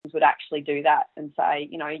would actually do that and say,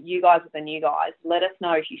 you know, you guys are the new guys. Let us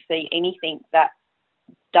know if you see anything that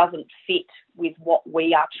doesn't fit with what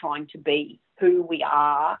we are trying to be, who we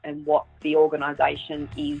are and what the organisation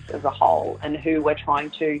is as a whole and who we're trying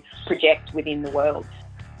to project within the world.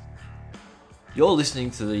 You're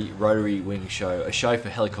listening to the Rotary Wing Show, a show for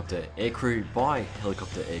helicopter aircrew by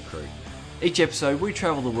helicopter aircrew. Each episode, we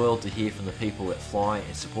travel the world to hear from the people that fly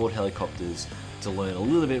and support helicopters to learn a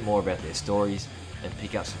little bit more about their stories and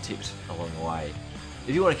pick up some tips along the way.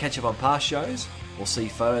 If you want to catch up on past shows or see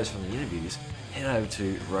photos from the interviews, head over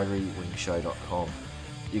to rotarywingshow.com.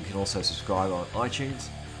 You can also subscribe on iTunes.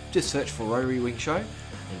 Just search for Rotary Wing Show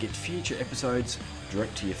and get future episodes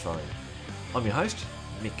direct to your phone. I'm your host,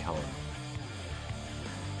 Mick Cullen.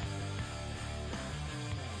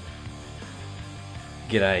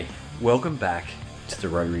 G'day, welcome back to the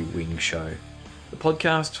Rotary Wing Show, the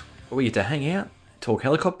podcast where we get to hang out, talk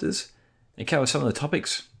helicopters, and cover some of the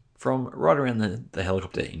topics from right around the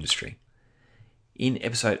helicopter industry. In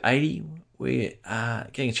episode 80, we are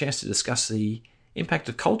getting a chance to discuss the impact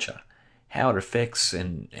of culture, how it affects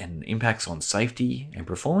and impacts on safety and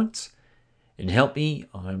performance. And to help me,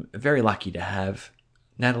 I'm very lucky to have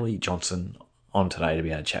Natalie Johnson on today to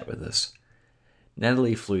be able to chat with us.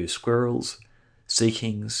 Natalie flew Squirrels, Sea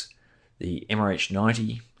Kings, the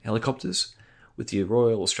MRH-90 helicopters with the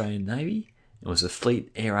Royal Australian Navy and was a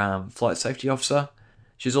Fleet Air Arm Flight Safety Officer.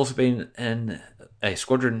 She's also been a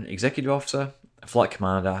Squadron Executive Officer, a Flight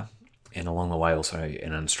Commander, and along the way also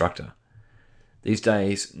an instructor. These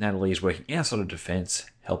days, Natalie is working outside of defence,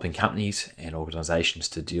 helping companies and organisations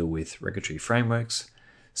to deal with regulatory frameworks,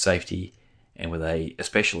 safety, and with a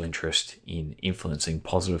special interest in influencing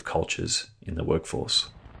positive cultures in the workforce.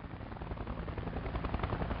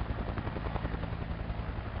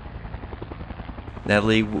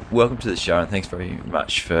 Natalie, welcome to the show, and thanks very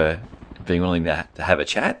much for being willing to have a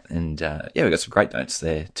chat. And we've got some great notes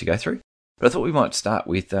there to go through. But I thought we might start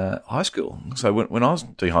with high school. So when I was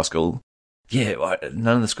doing high school,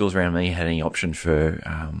 none of the schools around me had any option for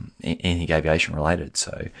anything aviation related.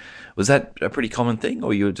 So was that a pretty common thing,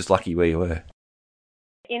 or you were just lucky where you were?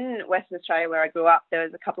 In Western Australia, where I grew up, there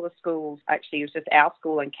was a couple of schools. Actually, it was just our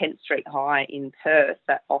school and Kent Street High in Perth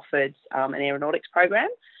that offered an aeronautics program.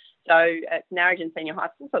 So at Narrogin Senior High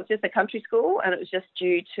School, so it's just a country school, and it was just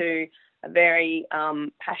due to a very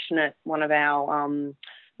passionate one of our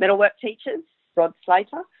metalwork teachers, Rod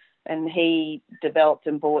Slater, and he developed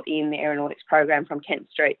and brought in the aeronautics program from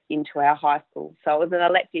Kent Street into our high school. So it was an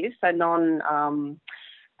elective, so non-ATAR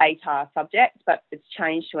subject, but it's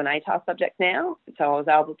changed to an ATAR subject now. So I was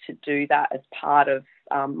able to do that as part of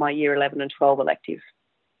my Year 11 and 12 elective.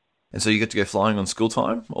 And so you got to go flying on school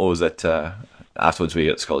time, or was that afterwards where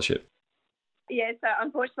you got the scholarship? Yeah, so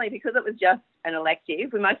unfortunately, because it was just an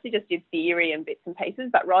elective, we mostly just did theory and bits and pieces,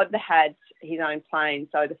 but Rod had his own plane,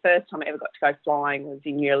 so the first time I ever got to go flying was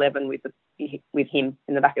in Year 11 with him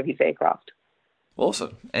in the back of his aircraft.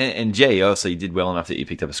 Awesome. And Jay, obviously you did well enough that you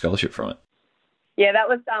picked up a scholarship from it. Yeah, that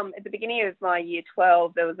was at the beginning of my Year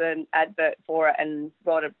 12, there was an advert for it, and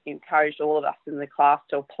Rod encouraged all of us in the class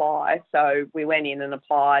to apply. So we went in and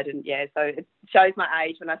applied, and so it shows my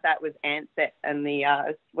age when I say it was ANZET and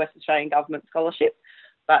the West Australian Government Scholarship.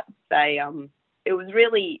 But it was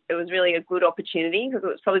really a good opportunity, because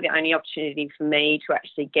it was probably the only opportunity for me to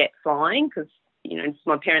actually get flying, because,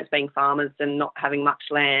 my parents being farmers and not having much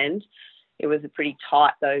land, it was pretty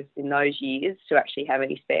tight in those years to actually have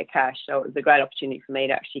any spare cash. So it was a great opportunity for me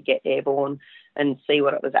to actually get airborne and see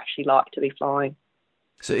what it was actually like to be flying.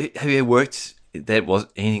 So have you worked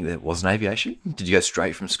anything that wasn't aviation? Did you go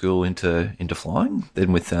straight from school into flying,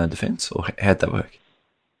 then with defence, or how'd that work?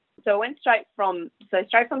 So I went straight from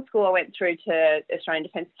school, I went through to Australian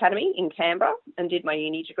Defence Academy in Canberra and did my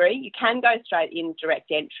uni degree. You can go straight in direct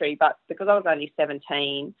entry, but because I was only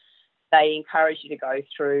 17, they encourage you to go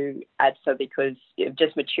through ADSA because of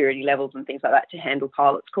just maturity levels and things like that to handle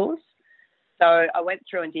pilot's course. So I went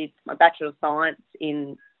through and did my Bachelor of Science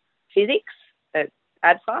in Physics at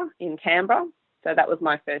ADFA in Canberra. So that was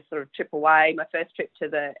my first sort of trip away, my first trip to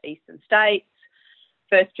the eastern states,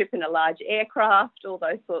 first trip in a large aircraft. All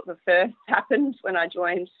those sorts of firsts happened when I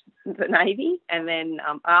joined the Navy. And then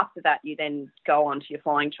after that, you then go on to your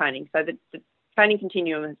flying training. So the training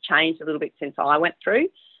continuum has changed a little bit since I went through.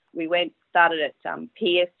 We started at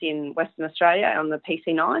Pierce in Western Australia on the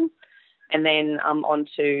PC-9, and then on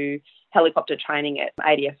to helicopter training at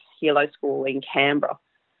ADF Hilo School in Canberra.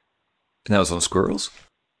 And that was on Squirrels?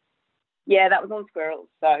 Yeah, that was on Squirrels.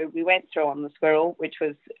 So we went through on the Squirrel, it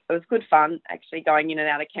was good fun actually going in and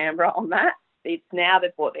out of Canberra on that. It's now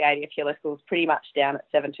they've brought the ADF Hilo Schools pretty much down at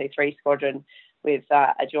 723 Squadron with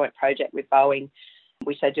a joint project with Boeing.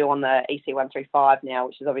 which they do on the EC-135 now,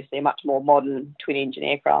 which is obviously a much more modern twin-engine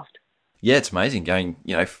aircraft. Yeah, it's amazing going,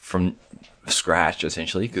 from scratch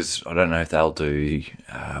essentially, because I don't know if they'll do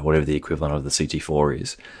whatever the equivalent of the CT4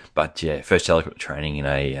 is. But yeah, first helicopter training in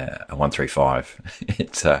a 135.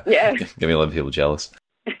 It's going to be a lot of people jealous.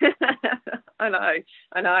 I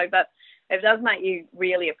know, but it does make you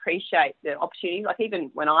really appreciate the opportunities. Like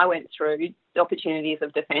even when I went through the opportunities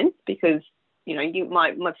of defence, because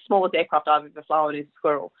my smallest aircraft I've ever flown is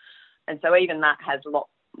Squirrel, and so even that has a lot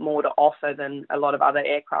more to offer than a lot of other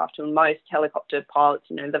aircraft. And most helicopter pilots,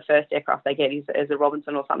 the first aircraft they get is a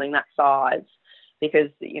Robinson or something that size, because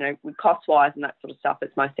with cost-wise and that sort of stuff,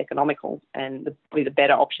 it's most economical and probably the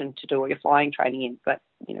better option to do all your flying training in. But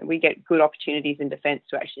we get good opportunities in defence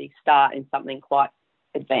to actually start in something quite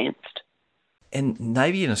advanced. And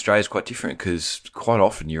Navy in Australia is quite different because quite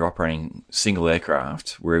often you're operating single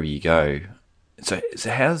aircraft wherever you go. So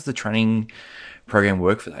how does the training program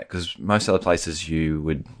work for that? Because most other places you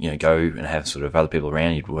would go and have sort of other people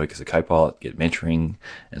around. You'd work as a co-pilot, get mentoring,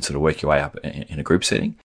 and sort of work your way up in a group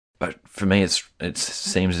setting. But for me, it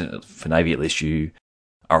seems for Navy at least you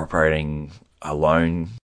are operating alone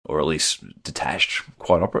or at least detached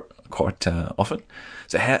quite often.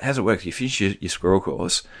 So how does it work? You finish your Squirrel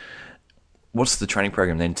course. What's the training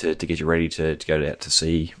program then to get you ready to go out to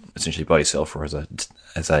sea essentially by yourself or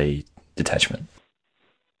as a detachment?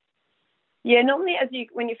 Yeah, normally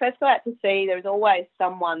when you first go out to sea, there's always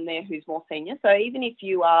someone there who's more senior. So even if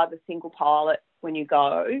you are the single pilot when you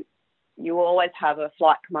go, you will always have a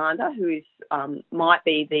flight commander who might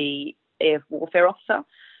be the air warfare officer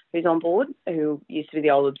who's on board, who used to be the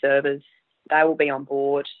old observers. They will be on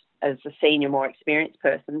board as a senior, more experienced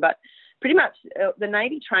person. But pretty much the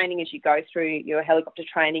Navy training as you go through your helicopter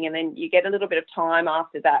training, and then you get a little bit of time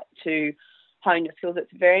after that to hone your skills.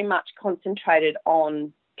 It's very much concentrated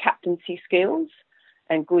on captaincy skills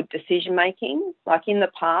and good decision making. Like in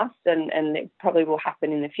the past, and it probably will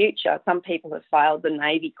happen in the future, some people have failed the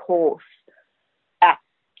Navy course at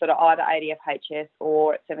sort of either ADFHS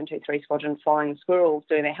or at 723 Squadron flying Squirrels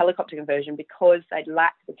doing their helicopter conversion because they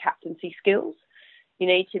lack the captaincy skills. You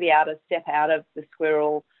need to be able to step out of the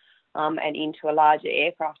Squirrel and into a larger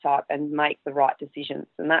aircraft type and make the right decisions.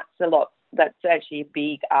 And that's actually a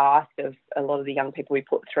big ask of a lot of the young people we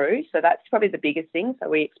put through. So that's probably the biggest thing. So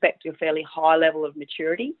we expect a fairly high level of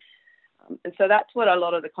maturity. And so that's what a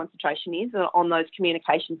lot of the concentration is on those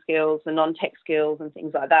communication skills and non-tech skills and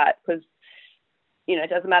things like that. Because, it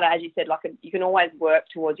doesn't matter, as you said, you can always work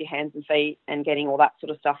towards your hands and feet and getting all that sort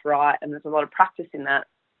of stuff right. And there's a lot of practice in that.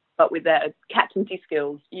 But with the captaincy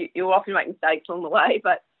skills, you'll often make mistakes along the way,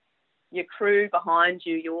 but your crew behind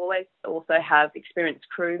you, you always also have experienced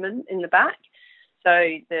crewmen in the back.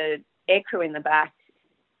 So the aircrew in the back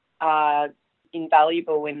are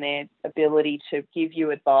invaluable in their ability to give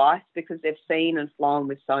you advice because they've seen and flown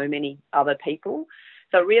with so many other people.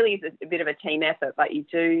 So it really is a bit of a team effort, but you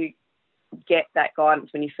do get that guidance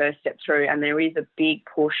when you first step through, and there is a big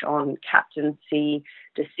push on captaincy,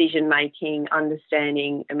 decision-making,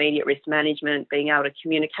 understanding immediate risk management, being able to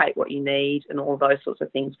communicate what you need, and all those sorts of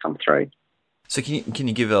things come through. So can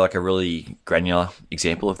you give a really granular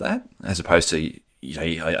example of that, as opposed to,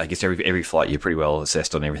 I guess every flight you're pretty well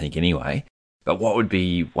assessed on everything anyway, but what would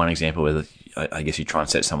be one example where I guess you try and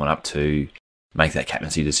set someone up to make that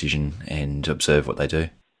captaincy decision and observe what they do?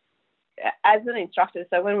 As an instructor,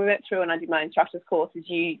 so when we went through and I did my instructor's courses,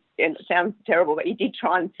 and it sounds terrible, but you did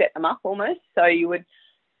try and set them up almost. So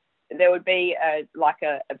there would be a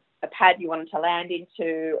pad you wanted to land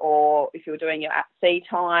into, or if you were doing your at-sea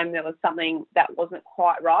time, there was something that wasn't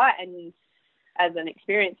quite right. And as an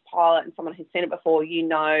experienced pilot and someone who's seen it before,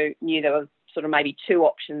 knew there was sort of maybe two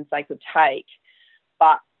options they could take,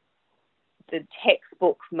 but the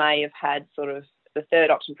textbook may have had sort of the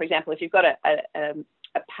third option. For example, if you've got a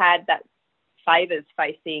pad that favours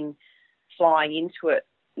facing flying into it,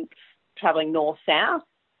 travelling north-south,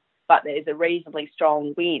 but there's a reasonably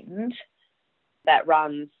strong wind that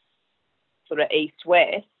runs sort of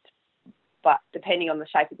east-west, but depending on the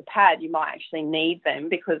shape of the pad, you might actually need them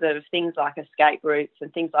because of things like escape routes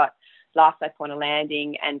and things like last day point of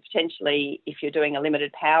landing, and potentially if you're doing a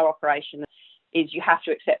limited power operation, is you have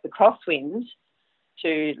to accept the crosswind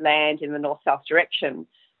to land in the north-south direction.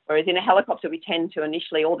 Whereas in a helicopter, we tend to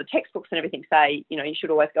initially, all the textbooks and everything say, you should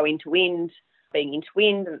always go into wind, being into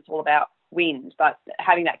wind, and it's all about wind. But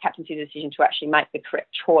having that captaincy decision to actually make the correct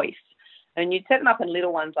choice. And you'd set them up in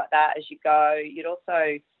little ones like that as you go.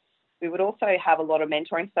 We would also have a lot of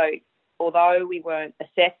mentoring. So although we weren't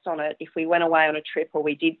assessed on it, if we went away on a trip or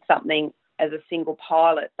we did something as a single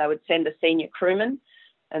pilot, they would send a senior crewman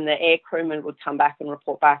and the air crewman would come back and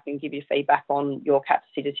report back and give you feedback on your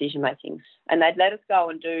captaincy decision making. And they'd let us go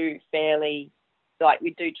and do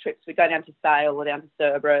we'd do trips. We'd go down to Sale or down to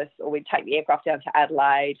Cerberus, or we'd take the aircraft down to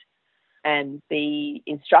Adelaide, and the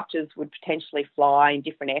instructors would potentially fly in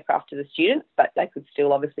different aircraft to the students, but they could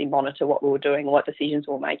still obviously monitor what we were doing and what decisions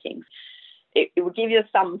we were making. It would give you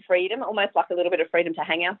some freedom, almost like a little bit of freedom to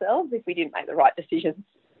hang ourselves if we didn't make the right decisions.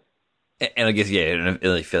 And I guess, in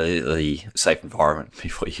a fairly safe environment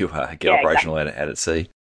before you get operational exactly. out at sea.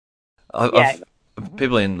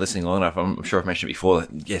 People in listening long enough, I'm sure I've mentioned it before,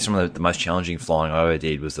 some of the most challenging flying I ever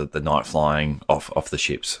did was the night flying off the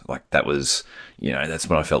ships. Like, that was, that's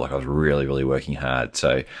when I felt like I was really, really working hard.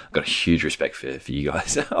 So I've got a huge respect for you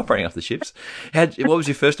guys operating off the ships. What was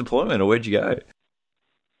your first deployment, or where'd you go?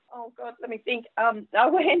 Oh, God, let me think. I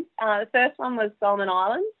went, the first one was Solomon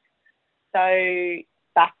Islands. So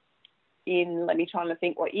back in, let me try to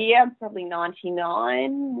think what year, probably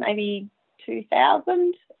 99, maybe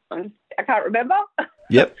 2000. I can't remember.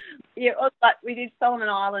 Yep. But we did Solomon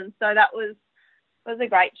Islands, so that was a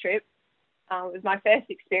great trip. It was my first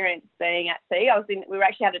experience being at sea. We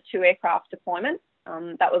actually had a 2-aircraft deployment.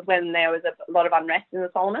 That was when there was a lot of unrest in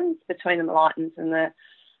the Solomons between the Malaitans and the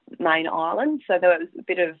main island. So there was a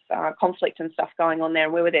bit of conflict and stuff going on there,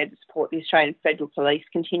 and we were there to support the Australian Federal Police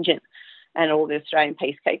contingent and all the Australian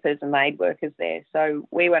peacekeepers and aid workers there. So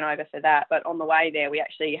we went over for that. But on the way there, we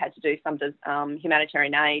actually had to do some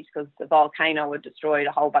humanitarian aid because the volcano had destroyed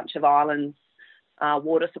a whole bunch of islands,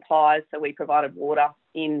 water supplies. So we provided water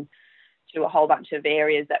in to a whole bunch of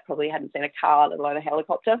areas that probably hadn't seen a car, let alone a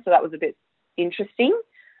helicopter. So that was a bit interesting.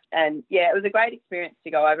 And, it was a great experience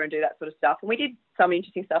to go over and do that sort of stuff. And we did some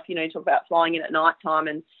interesting stuff, talk about flying in at night time.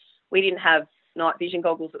 And we didn't have night vision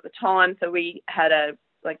goggles at the time. So we had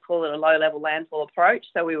call it a low-level landfall approach.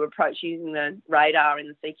 So we would approach using the radar in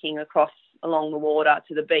the Sea King along the water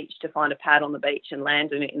to the beach to find a pad on the beach and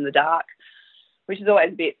land in it in the dark, which is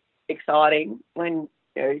always a bit exciting when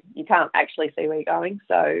you can't actually see where you're going.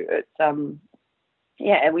 So it's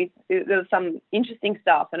there was some interesting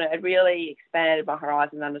stuff, and it really expanded my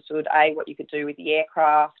horizon and understood what you could do with the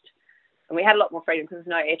aircraft. And we had a lot more freedom because there's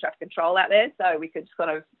no air traffic control out there, so we could sort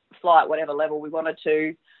of fly at whatever level we wanted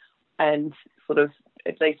to and sort of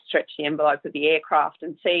at least stretch the envelope of the aircraft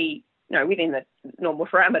and see, within the normal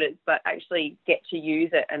parameters, but actually get to use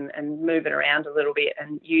it and move it around a little bit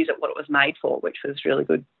and use it what it was made for, which was really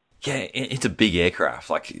good. Yeah, it's a big aircraft.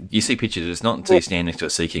 Like, you see pictures, it's not until you stand next to a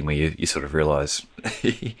Sea King where you sort of realise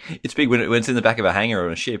it's big. When it's in the back of a hangar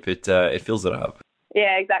on a ship, it fills it up.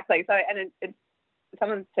 Yeah, exactly. So, and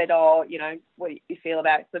someone said, what do you feel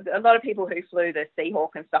about it? So a lot of people who flew the Seahawk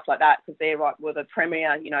and stuff like that, because they're were the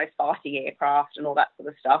premier, fighting aircraft and all that sort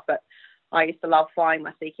of stuff. But I used to love flying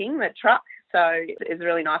my Sea King, the truck. So it was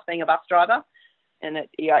really nice being a bus driver. And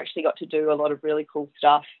you actually got to do a lot of really cool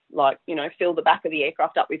stuff, like, fill the back of the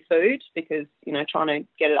aircraft up with food because, trying to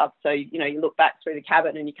get it up so, you look back through the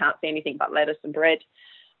cabin and you can't see anything but lettuce and bread.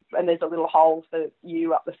 And there's a little hole for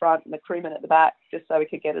you up the front and the crewman at the back just so we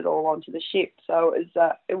could get it all onto the ship. So it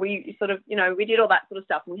was, we sort of, we did all that sort of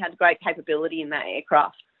stuff, and we had great capability in that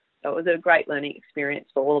aircraft. So it was a great learning experience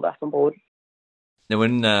for all of us on board. Now,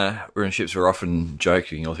 when we're in ships, we're often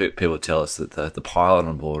joking, or people tell us that the pilot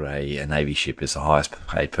on board a Navy ship is the highest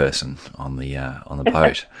paid person on the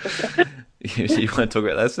boat. You want to talk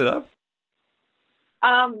about that setup?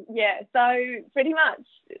 So pretty much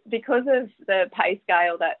because of the pay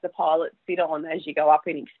scale that the pilots sit on as you go up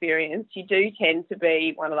in experience, you do tend to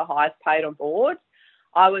be one of the highest paid on board.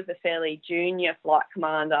 I was a fairly junior flight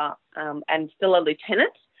commander and still a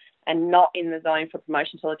lieutenant and not in the zone for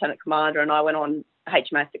promotion to lieutenant commander, and I went on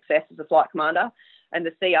HMAS Success as a flight commander, and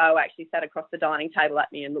the CO actually sat across the dining table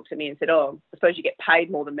at me and looked at me and said, I suppose you get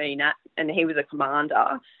paid more than me, Nat. And he was a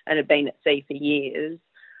commander and had been at sea for years.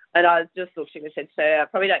 And I just looked at him and said, sir, I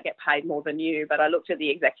probably don't get paid more than you. But I looked at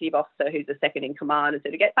the executive officer, who's the second in command, and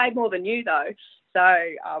said, I get paid more than you, though. So,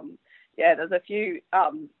 there's a few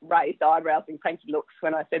raised eyebrows and cranky looks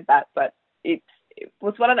when I said that. But it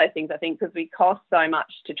was one of those things, I think, because we cost so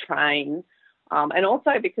much to train. And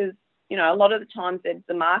also because, a lot of the times there's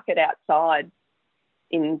the market outside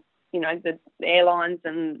in, the airlines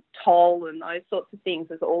and toll and those sorts of things.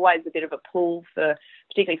 There's always a bit of a pull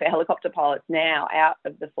particularly for helicopter pilots now, out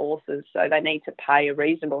of the forces. So they need to pay a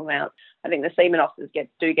reasonable amount. I think the seaman officers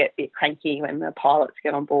do get a bit cranky when the pilots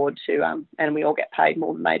get on board too, and we all get paid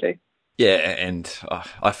more than they do. Yeah, and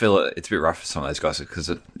I feel it's a bit rough for some of those guys because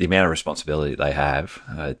of the amount of responsibility they have.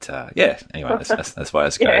 Anyway, that's why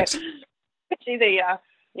it's goes. Actually,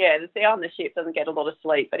 the CO on the ship doesn't get a lot of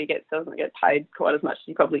sleep, but he doesn't get paid quite as much as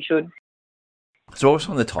he probably should. So what were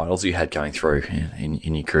some of the titles you had going through in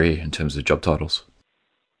your career in terms of job titles?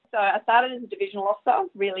 So I started as a divisional officer,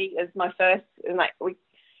 really as my first,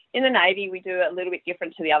 in the Navy, we do a little bit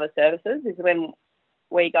different to the other services, is when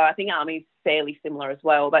we go, I think Army's fairly similar as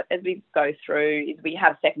well, but as we go through, is we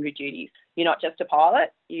have secondary duties. You're not just a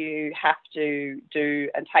pilot, you have to do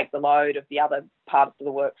and take the load of the other parts of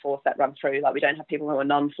the workforce that run through. Like, we don't have people who are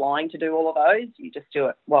non-flying to do all of those, you just do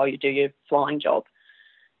it while you do your flying job.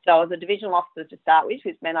 So I was a divisional officer to start with,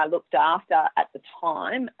 which meant I looked after, at the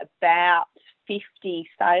time, about 50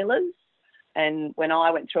 sailors. And when I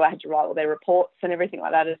went through, I had to write all their reports and everything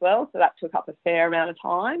like that as well. So that took up a fair amount of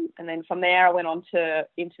time. And then from there, I went on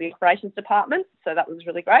into the operations department. So that was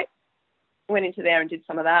really great. Went into there and did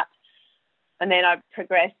some of that. And then I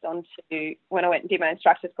progressed on to, when I went and did my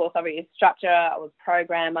instructor's course, I was instructor, I was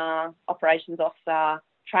programmer, operations officer,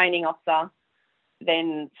 training officer,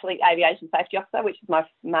 then fleet aviation safety officer, which is my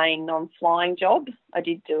main non-flying job. I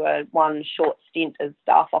did do one short stint as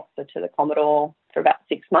staff officer to the Commodore for about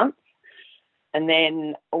 6 months. And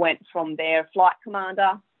then I went from there, flight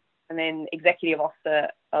commander, and then executive officer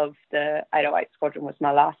of the 808 Squadron was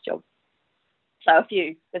my last job. So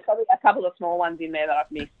there's probably a couple of small ones in there that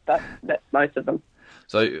I've missed, but that's most of them.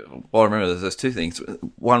 So, well, I remember there's two things.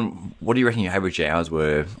 One, what do you reckon your average hours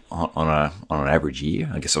were on an average year?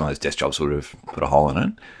 I guess some of those desk jobs would have put a hole in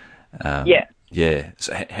it. Yeah. Yeah.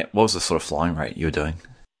 So what was the sort of flying rate you were doing?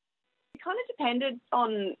 It kind of depended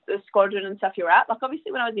on the squadron and stuff you're at. Like,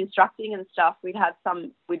 obviously, when I was instructing and stuff, we'd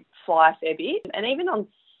fly a fair bit. And even on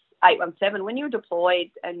 817, when you were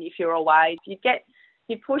deployed and if you're away,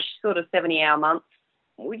 you'd push sort of 70-hour months.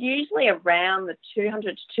 Usually around the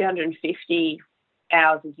 200 to 250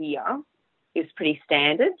 hours a year is pretty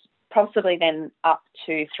standard, possibly then up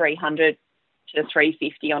to 300 to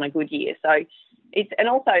 350 on a good year. So and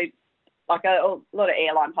also like a lot of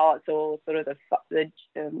airline pilots or sort of the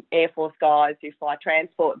Air Force guys who fly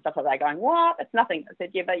transport and stuff like that going, what? It's nothing. I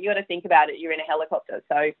said, yeah, but you got to think about it. You're in a helicopter.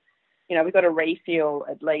 So, we've got to refuel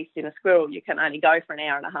at least. In a Squirrel, you can only go for an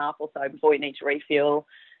hour and a half or so before you need to refuel.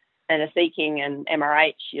 And a Sea King and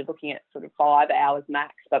MRH, you're looking at sort of 5 hours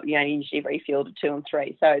max, but you usually refuel to 2 and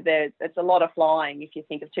 3. So it's a lot of flying if you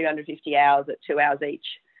think of 250 hours at 2 hours each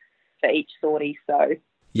for each sortie. So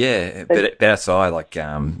yeah, but outside, like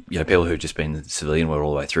people who've just been in the civilian world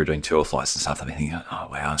all the way through doing tour flights and stuff, they'll be thinking, oh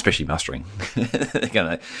wow, especially mustering. And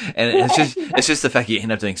it's just the fact you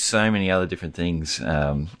end up doing so many other different things.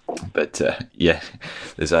 But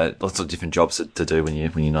there's lots of different jobs to do when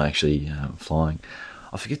you're not actually flying.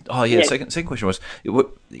 I forget. Oh, yeah. The second question was,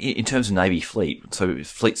 in terms of Navy fleet, so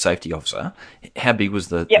fleet safety officer, how big was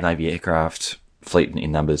the Navy aircraft fleet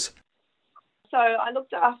in numbers? So I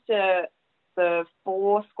looked after the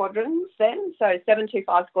 4 squadrons then. So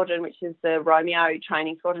 725 Squadron, which is the Romeo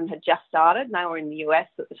training squadron, had just started. And they were in the US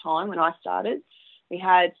at the time when I started. We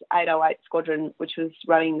had 808 Squadron, which was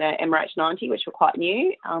running the MRH 90, which were quite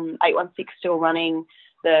new. 816 still running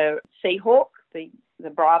the Seahawk, the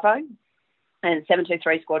Bravo, and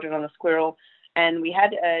 723 Squadron on the Squirrel. And we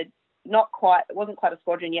had it wasn't quite a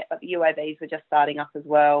squadron yet, but the UAVs were just starting up as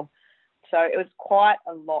well. So it was quite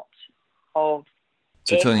a lot of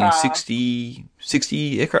So talking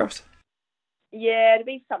 60 aircraft? Yeah, to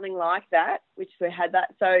be something like that, which we had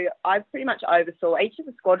that. So I pretty much oversaw, each of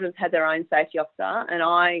the squadrons had their own safety officer,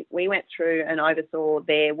 and we went through and oversaw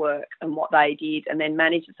their work and what they did, and then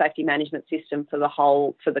managed the safety management system for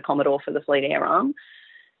the Commodore, for the Fleet Air Arm.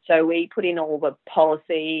 So we put in all the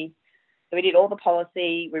policy. So we did all the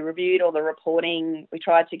policy. We reviewed all the reporting. We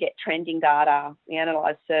tried to get trending data. We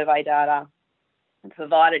analysed survey data and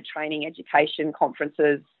provided training, education,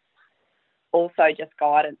 conferences, also just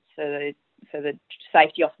guidance for the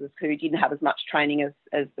safety officers who didn't have as much training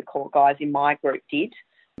as the core guys in my group did.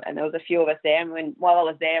 And there was a few of us there. And while I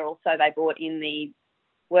was there, also they brought in the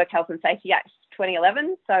Work Health and Safety Act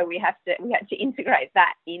 2011. So we had to integrate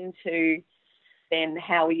that into then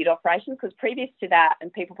how we did operations, because previous to that,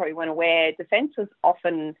 and people probably weren't aware, Defence was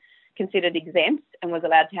often considered exempt and was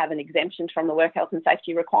allowed to have an exemption from the Work Health and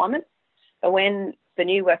Safety requirements. But when the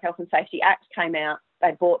new Work Health and Safety Act came out,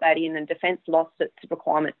 they brought that in, and Defence lost its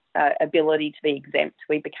requirement ability to be exempt.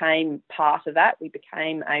 We became part of that. We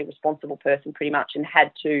became a responsible person pretty much and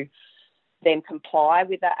had to then comply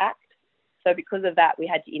with that act. So because of that, we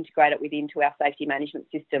had to integrate it into our safety management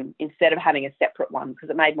system instead of having a separate one, because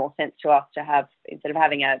it made more sense to us to have, instead of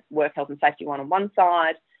having a work health and safety one on one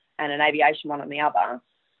side and an aviation one on the other.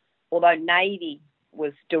 Although Navy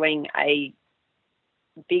was doing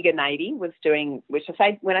which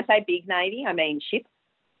when I say big Navy, I mean ships.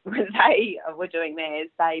 They were doing theirs.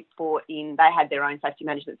 They had their own safety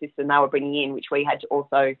management system they were bringing in, which we had to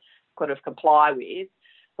also sort of comply with,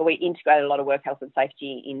 but we integrated a lot of work health and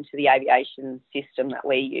safety into the aviation system that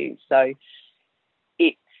we use. So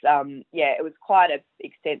it's, it was quite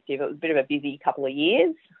extensive. It was a bit of a busy couple of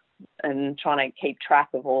years and trying to keep track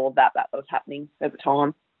of all of that was happening at the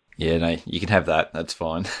time. Yeah, no, you can have that. That's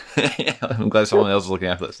fine. I'm glad someone else is looking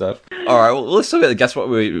after that stuff. All right, well, let's talk about, I guess, what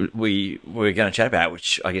we were going to chat about,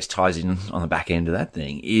 which I guess ties in on the back end of that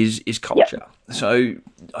thing, is culture. Yep. So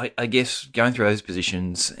I guess going through those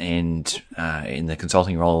positions and in the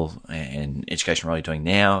consulting role and education role you're doing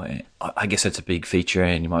now, I guess that's a big feature,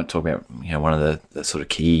 and you might talk about one of the sort of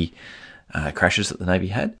key crashes that the Navy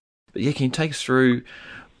had. But yeah, can you take us through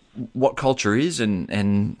what culture is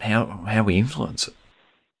and how we influence it?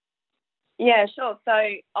 Yeah, sure. So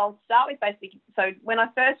I'll start with so when I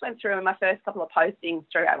first went through my first couple of postings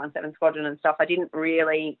through 817 Squadron and stuff,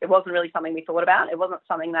 it wasn't really something we thought about. It wasn't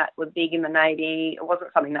something that was big in the Navy. It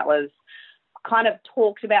wasn't something that was kind of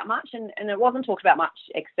talked about much, and it wasn't talked about much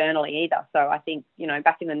externally either. So I think,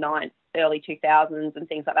 back in the early 2000s and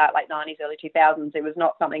things like that, late 90s, early 2000s, it was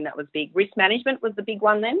not something that was big. Risk management was the big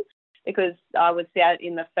one then, because I was out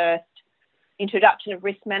in the first introduction of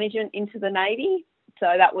risk management into the Navy. So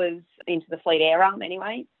that was into the Fleet Air Arm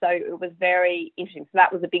anyway. So it was very interesting. So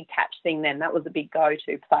that was a big catch thing then. That was a big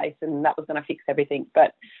go-to place, and that was going to fix everything.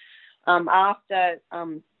 But after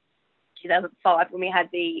 2005, when we had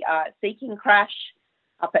the Seeking crash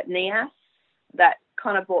up at NEAS, that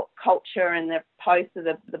kind of brought culture, and the post of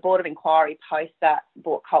the Board of Inquiry post that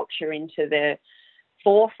brought culture into the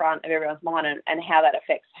forefront of everyone's mind and how that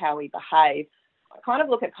affects how we behave. I kind of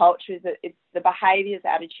look at culture as it's the behaviours,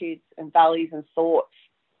 attitudes and values and thoughts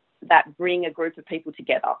that bring a group of people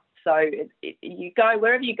together. So you go,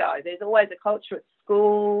 wherever you go, there's always a culture at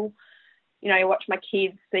school. You watch my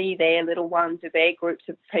kids see their little ones with their groups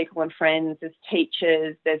of people and friends. There's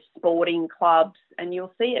teachers, there's sporting clubs, and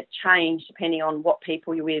you'll see it change depending on what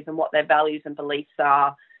people you're with and what their values and beliefs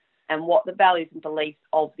are and what the values and beliefs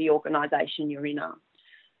of the organisation you're in are.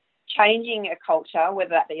 Changing a culture,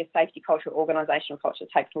 whether that be a safety culture or organisational culture,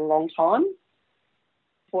 takes a long time.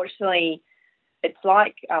 Fortunately, it's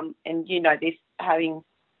like, and this, having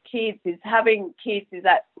kids is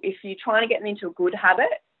that if you're trying to get them into a good habit,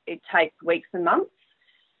 it takes weeks and months.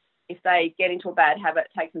 If they get into a bad habit,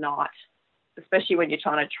 it takes a night, especially when you're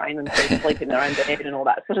trying to train them to sleep in their own bed and all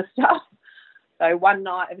that sort of stuff. So one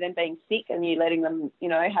night of them being sick and you letting them,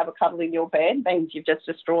 have a cuddle in your bed means you've just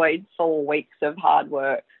destroyed 4 weeks of hard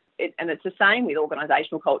work. And it's the same with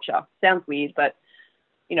organisational culture. Sounds weird, but,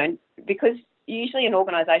 because usually in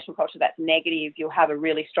organisational culture that's negative, you'll have a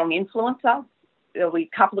really strong influencer. There'll be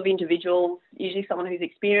a couple of individuals, usually someone who's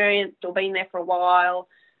experienced or been there for a while,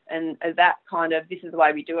 and that kind of, this is the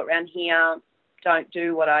way we do it around here, don't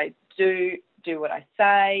do what I do what I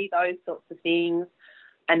say, those sorts of things.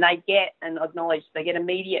 And they get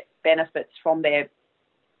immediate benefits from their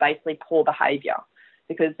basically poor behaviour,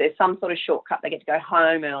 because there's some sort of shortcut. They get to go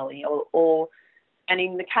home early and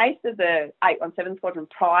in the case of the 817 Squadron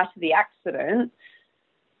prior to the accident,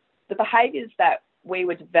 the behaviours that we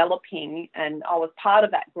were developing, and I was part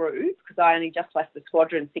of that group because I only just left the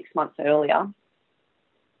squadron 6 months earlier.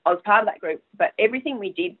 I was part of that group, but everything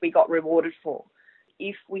we did, we got rewarded for.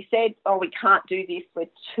 If we said, we can't do this, we're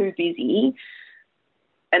too busy,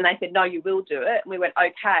 and they said, no, you will do it. And we went,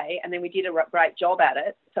 okay. And then we did a great job at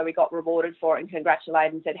it. So we got rewarded for it and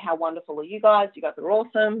congratulated and said, how wonderful are you guys? You guys are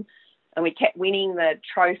awesome. And we kept winning the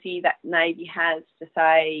trophy that Navy has to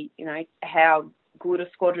say, how good a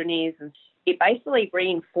squadron is. And it basically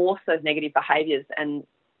reinforced those negative behaviours, and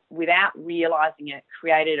without realising it,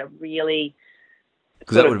 created a really...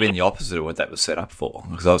 Because that would have been the opposite of what that was set up for.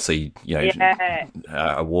 Because obviously,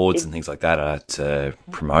 awards and things like that are to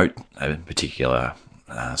promote a particular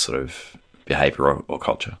sort of behaviour or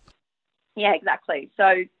culture. Yeah, exactly.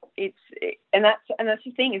 So that's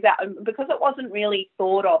the thing, is that because it wasn't really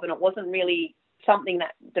thought of, and it wasn't really something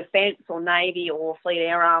that Defence or Navy or Fleet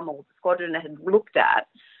Air Arm or the Squadron had looked at,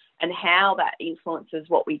 and how that influences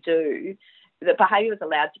what we do, the behaviour was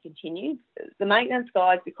allowed to continue. The maintenance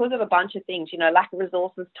guys, because of a bunch of things, lack of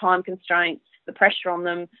resources, time constraints, the pressure on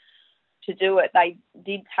them to do it, they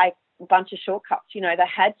did take a bunch of shortcuts. They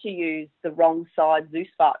had to use the wrong size Zeus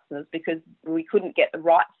fasteners because we couldn't get the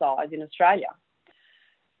right size in Australia.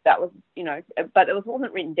 That was, but it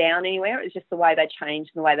wasn't written down anywhere. It was just the way they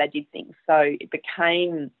changed and the way they did things. So it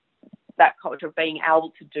became that culture of being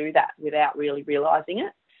able to do that without really realising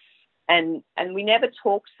it. And we never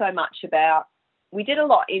talked so much about, we did a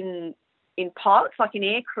lot in pilots, like in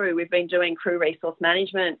aircrew, we've been doing crew resource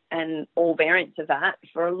management and all variants of that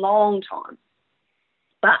for a long time.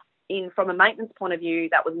 But from a maintenance point of view,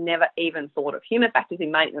 that was never even thought of. Human factors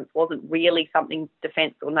in maintenance wasn't really something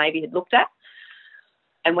Defence or Navy had looked at.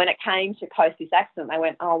 And when it came to post this accident, they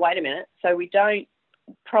went, oh, wait a minute. So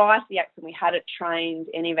prior to the accident, we hadn't trained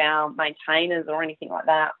any of our maintainers or anything like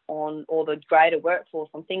that on, or the greater workforce,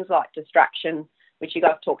 on things like distraction, which you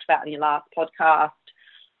guys talked about in your last podcast,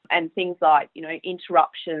 and things like,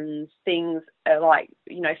 interruptions, things like,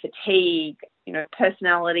 fatigue,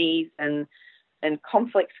 personalities and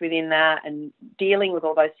conflicts within that, and dealing with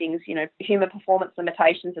all those things, human performance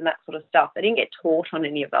limitations and that sort of stuff. They didn't get taught on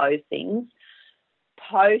any of those things.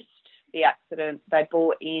 Post the accident, they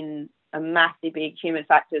brought in a massive big human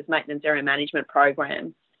factors maintenance area management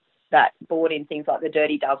program that brought in things like the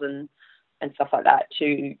Dirty Dozen and stuff like that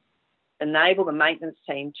to enable the maintenance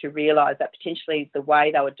team to realise that potentially the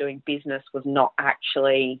way they were doing business was not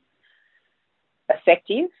actually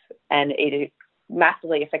effective, and it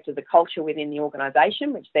massively affected the culture within the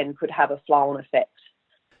organisation, which then could have a flow-on effect.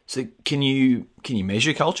 So can you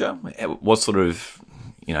measure culture? What sort of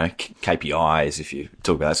KPIs, if you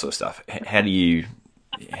talk about that sort of stuff? How do you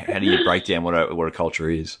break down what a culture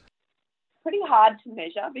is? Pretty hard to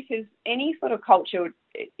measure, because any sort of culture,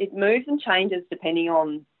 it moves and changes depending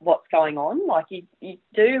on what's going on. Like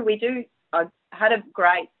I had a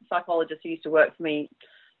great psychologist who used to work for me,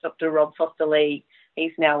 Dr. Rob Foster-Lee.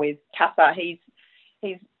 He's now with CASA.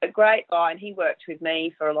 He's a great guy, and he worked with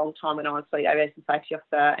me for a long time when I was Fleet Aviation Safety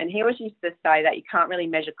Officer. And he always used to say that you can't really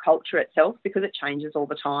measure culture itself because it changes all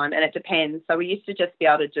the time and it depends. So we used to just be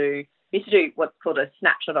able to do what's called a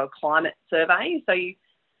snapshot or climate survey. So you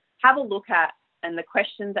have a look at, and the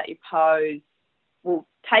questions that you pose will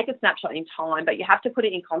take a snapshot in time, but you have to put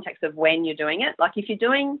it in context of when you're doing it. Like if you're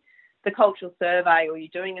doing the cultural survey, or you're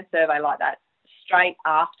doing a survey like that straight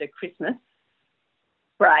after Christmas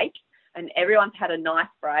break, and everyone's had a nice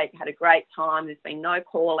break, had a great time, there's been no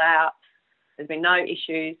call-outs, there's been no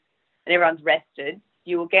issues, and everyone's rested,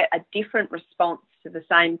 you will get a different response to the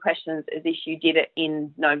same questions as if you did it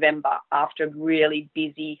in November after a really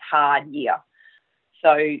busy, hard year.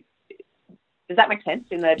 So does that make sense?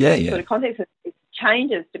 In the sort of context, it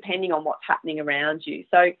changes depending on what's happening around you.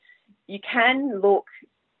 So you can look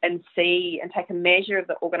and see and take a measure of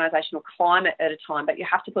the organisational climate at a time, but you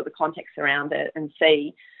have to put the context around it and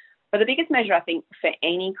see. But the biggest measure, I think, for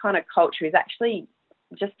any kind of culture is actually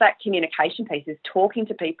just that communication piece, is talking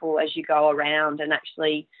to people as you go around and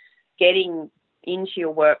actually getting into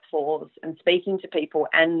your workforce and speaking to people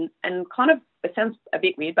and kind of, it sounds a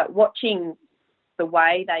bit weird, but watching the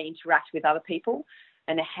way they interact with other people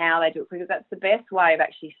and how they do it, because that's the best way of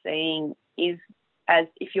actually seeing, is as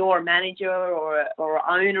if you're a manager or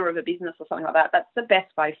owner of a business or something like that, that's the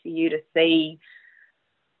best way for you to see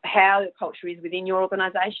how the culture is within your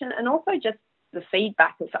organisation, and also just the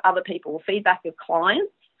feedback of other people, feedback of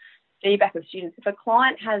clients, feedback of students. If a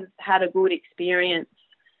client has had a good experience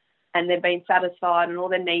and they've been satisfied and all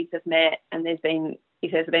their needs have met, and if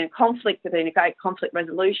there's been a conflict, there's been a great conflict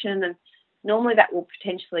resolution, and normally that will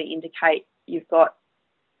potentially indicate you've got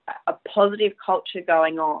a positive culture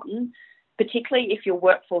going on, particularly if your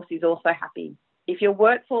workforce is also happy. If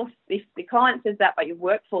the client says that, but your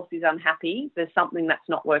workforce is unhappy, there's something that's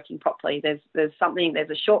not working properly. There's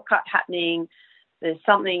a shortcut happening. There's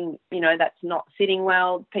something, that's not sitting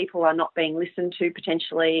well. People are not being listened to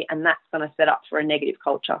potentially, and that's going to set up for a negative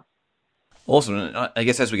culture. Awesome. I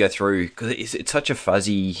guess as we go through, because it's such a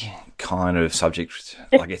fuzzy kind of subject,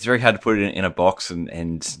 like it's very hard to put it in a box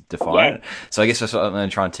and define it. So I guess that's what I'm going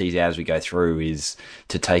to try and tease out as we go through, is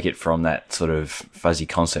to take it from that sort of fuzzy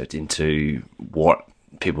concept into what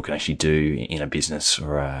people can actually do in a business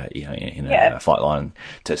or in a flight line,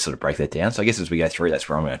 to sort of break that down. So I guess as we go through, that's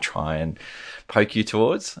where I'm going to try and poke you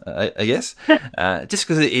towards, I guess, just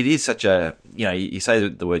because it is such a, you say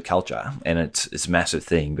the word culture and it's a massive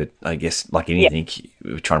thing, but I guess like anything,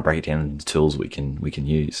 we're trying to break it down into tools we can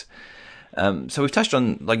use. So we've touched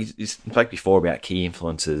on, like you spoke before about key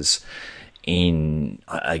influences in,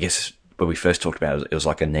 I guess when we first talked about it was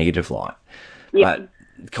like a negative light, but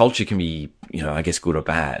culture can be, I guess good or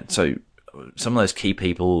bad. So some of those key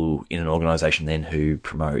people in an organisation then who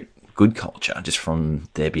promote good culture just from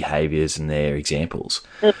their behaviours and their examples.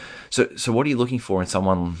 So what are you looking for in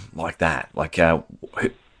someone like that? Like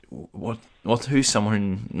who's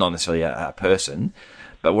someone, not necessarily a person,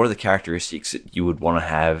 but what are the characteristics that you would want to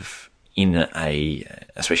have in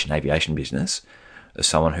especially an aviation business, as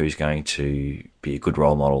someone who's going to be a good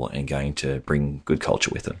role model and going to bring good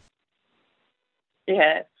culture with them?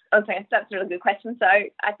 Yeah, okay, that's a really good question. So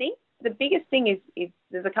I think the biggest thing is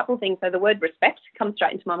there's a couple of things. So the word respect comes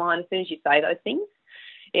straight into my mind as soon as you say those things.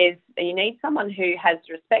 is you need someone who has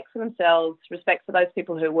respect for themselves, respect for those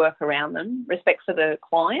people who work around them, respect for the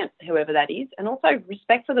client, whoever that is, and also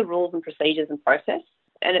respect for the rules and procedures and process.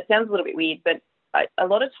 And it sounds a little bit weird, but a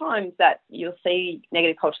lot of times that you'll see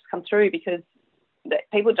negative cultures come through because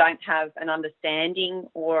people don't have an understanding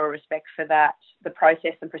or a respect for that, the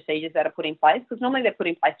process and procedures that are put in place, because normally they're put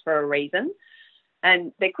in place for a reason.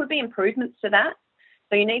 And there could be improvements to that.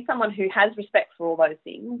 So you need someone who has respect for all those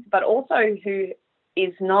things, but also who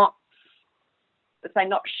is not, let's say,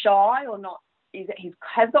 not shy or not,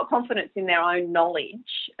 has got confidence in their own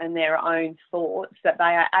knowledge and their own thoughts, that they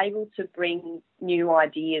are able to bring new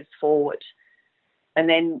ideas forward. And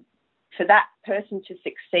then for that person to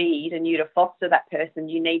succeed and you to foster that person,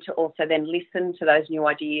 you need to also then listen to those new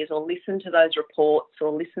ideas or listen to those reports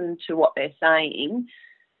or listen to what they're saying,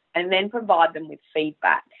 and then provide them with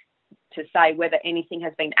feedback to say whether anything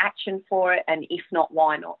has been actioned for it, and if not,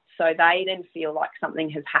 why not. So they then feel like something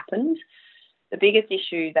has happened. The biggest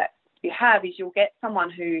issue that you have is you'll get someone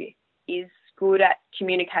who is good at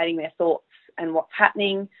communicating their thoughts and what's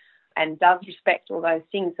happening and does respect all those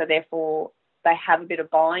things, so therefore they have a bit of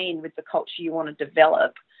buy-in with the culture you want to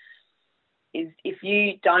develop. Is if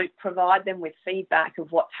you don't provide them with feedback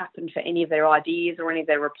of what's happened for any of their ideas or any of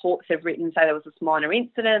their reports they've written, say there was this minor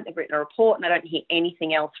incident, they've written a report and they don't hear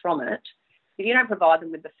anything else from it, if you don't provide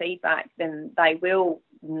them with the feedback, then they will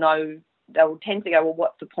tend to go, well,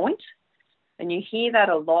 what's the point? And you hear that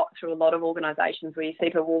a lot through a lot of organisations where you see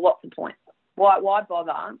people, well, what's the point? Why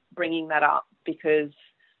bother bringing that up? Because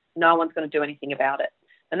no one's going to do anything about it.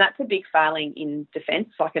 And that's a big failing in defence,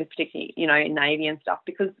 like in particularly, in Navy and stuff,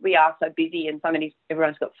 because we are so busy and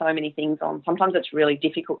everyone's got so many things on. Sometimes it's really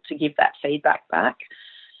difficult to give that feedback back.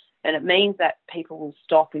 And it means that people will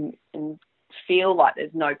stop and feel like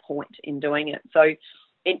there's no point in doing it. So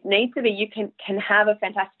it needs to be, you can have a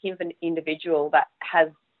fantastic individual that has,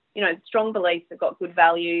 strong beliefs, they've got good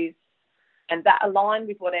values, and that align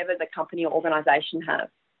with whatever the company or organisation has.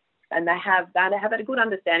 And they have a good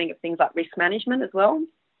understanding of things like risk management as well.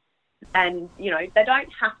 And, they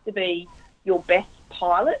don't have to be your best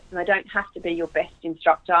pilot and they don't have to be your best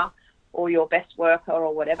instructor or your best worker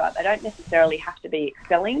or whatever. They don't necessarily have to be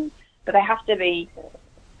excelling, but they have to be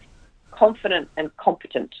confident and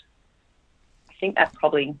competent. I think that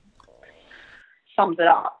probably sums it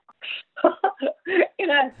up.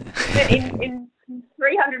 In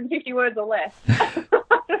 350 words or less.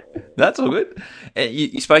 That's all good.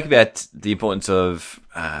 You spoke about the importance of,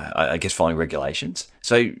 I guess, following regulations.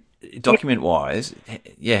 So, document-wise,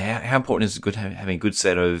 how important is it having a good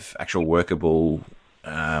set of actual workable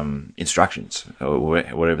instructions or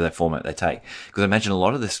whatever that format they take? Because I imagine a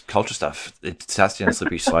lot of this culture stuff, it starts down a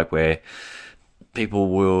slippery slope where people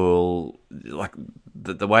will, like,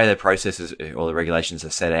 the way their processes or the regulations are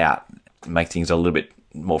set out make things a little bit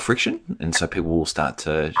more friction, and so people will start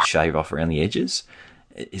to shave off around the edges.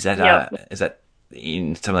 Is that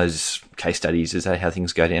in some of those case studies? Is that how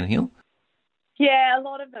things go downhill? Yeah, a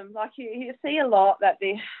lot of them. Like you see a lot that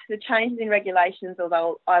the changes in regulations, or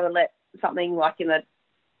they'll either let something like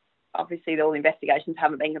obviously all the investigations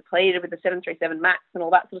haven't been completed with the 737 MAX and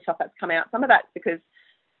all that sort of stuff that's come out. Some of that's because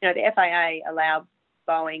the FAA allowed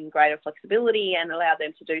Boeing greater flexibility and allowed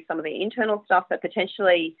them to do some of the internal stuff, but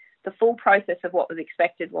potentially the full process of what was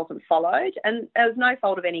expected wasn't followed. And it was no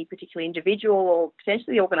fault of any particular individual or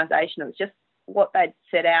potentially the organisation. It was just what they'd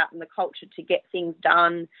set out and the culture to get things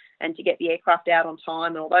done and to get the aircraft out on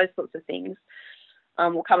time and all those sorts of things.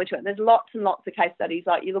 We'll come into it. And there's lots and lots of case studies.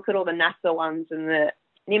 Like you look at all the NASA ones and the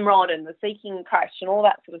Nimrod and the Seeking crash and all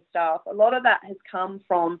that sort of stuff. A lot of that has come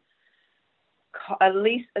from at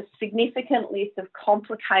least a significant list of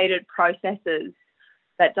complicated processes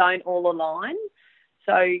that don't all align.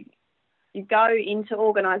 So you go into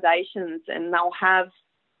organisations and they'll have,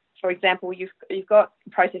 for example, you've got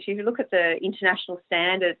process. If you look at the international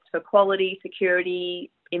standards for quality, security,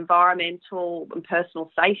 environmental and personal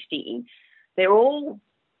safety, they're all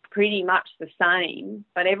pretty much the same,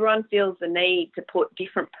 but everyone feels the need to put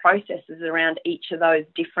different processes around each of those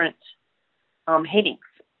different headings,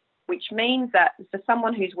 which means that for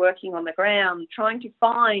someone who's working on the ground, trying to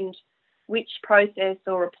find which process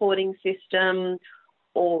or reporting system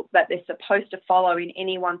or that they're supposed to follow in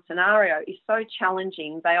any one scenario is so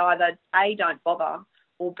challenging. They either A, don't bother,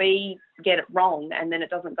 or B, get it wrong and then it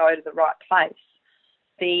doesn't go to the right place.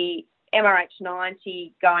 The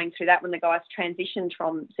MRH-90, going through that when the guys transitioned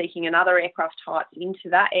from seeking another aircraft type into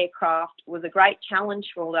that aircraft was a great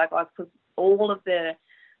challenge for all those guys because all of the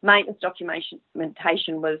maintenance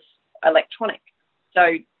documentation was electronic.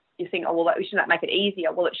 So you think, oh, well, shouldn't that make it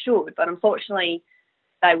easier? Well, it should, but unfortunately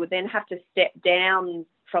they would then have to step down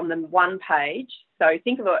from the one page. So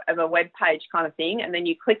think of a web page kind of thing, and then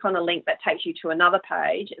you click on a link that takes you to another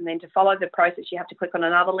page, and then to follow the process, you have to click on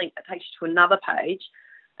another link that takes you to another page,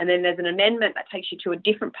 and then there's an amendment that takes you to a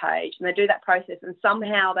different page, and they do that process, and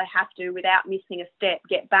somehow they have to, without missing a step,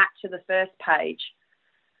 get back to the first page.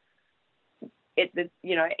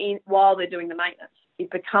 While they're doing the maintenance, it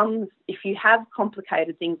becomes, if you have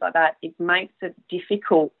complicated things like that, it makes it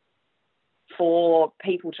difficult for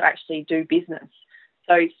people to actually do business.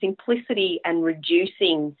 So simplicity and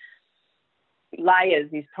reducing layers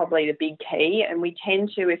is probably the big key. And we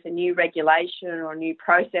tend to, if a new regulation or a new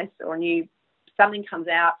process or something comes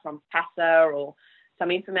out from CASA or some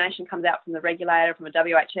information comes out from the regulator from a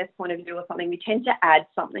WHS point of view or something, we tend to add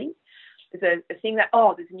something. There's a thing that,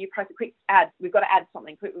 there's a new process, quick add, we've got to add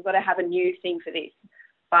something, quick, we've got to have a new thing for this.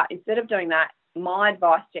 But instead of doing that, my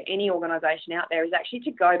advice to any organisation out there is actually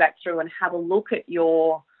to go back through and have a look at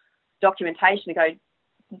your documentation and go,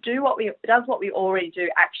 does what we already do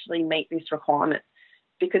actually meet this requirement?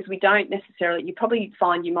 Because we don't necessarily, you probably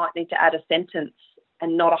find you might need to add a sentence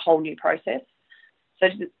and not a whole new process. So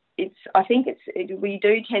we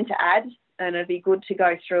do tend to add, and it'd be good to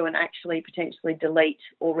go through and actually potentially delete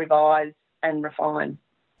or revise and refine.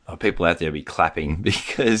 People out there will be clapping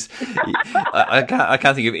because I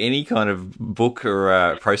can't think of any kind of book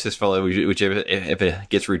or process follow which ever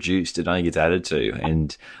gets reduced. It only gets added to.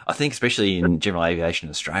 And I think especially in general aviation in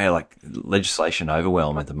Australia, like legislation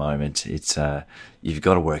overwhelm at the moment, it's you've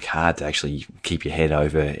got to work hard to actually keep your head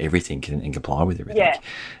over everything and comply with everything.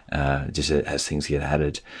 Yeah. Just as things get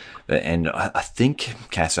added. And I think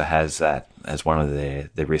CASA has that as one of their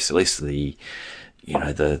risks, at least the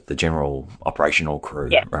general operational crew,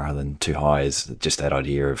 rather than too high, is just that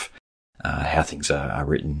idea of how things are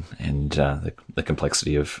written and the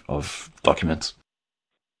complexity of documents.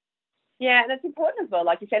 Yeah, and it's important as well,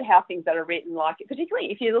 like you said, how things that are written, like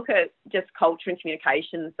particularly if you look at just culture and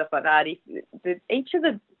communication and stuff like that, each of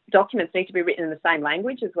the documents need to be written in the same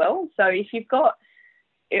language as well. So if you've got,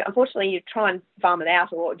 unfortunately, you try and farm it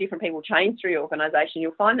out or different people change through your organisation,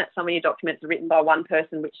 you'll find that some of your documents are written by one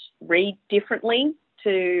person which read differently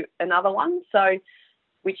to another one. So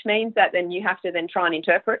which means that then you have to then try and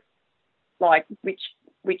interpret like which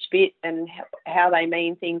bit and how they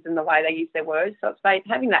mean things and the way they use their words. So it's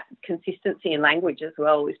having that consistency in language as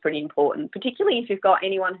well is pretty important, particularly if you've got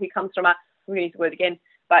anyone who comes from I'm going to use the word again,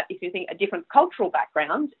 but if you think a different cultural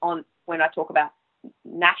background on when I talk about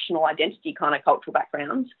national identity kind of cultural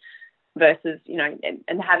backgrounds versus,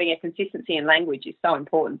 and having a consistency in language is so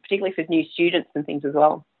important, particularly for new students and things as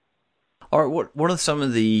well. All right, what are some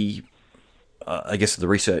of the, I guess, the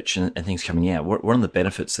research and things coming out? What are the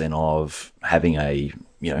benefits then of having a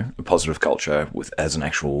positive culture as an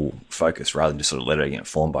actual focus rather than just sort of letting it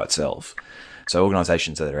form by itself? So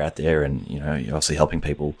organisations that are out there and, you're obviously helping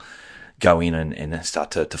people go in and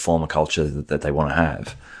start to form a culture that they want to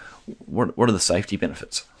have. What are the safety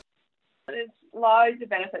benefits? There's loads of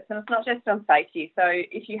benefits, and it's not just on safety. So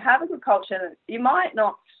if you have a good culture, you might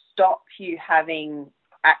not stop you having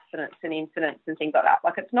accidents and incidents and things like that.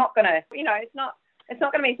 Like it's not going to, it's not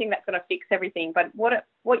going to be anything that's going to fix everything. But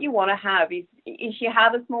what you want to have is, if you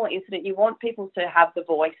have a small incident, you want people to have the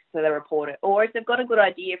voice so they report it. Or if they've got a good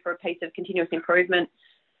idea for a piece of continuous improvement,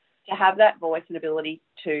 to have that voice and ability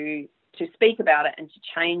to speak about it and to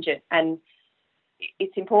change it. And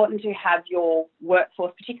it's important to have your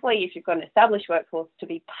workforce, particularly if you've got an established workforce, to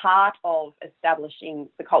be part of establishing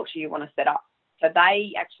the culture you want to set up. So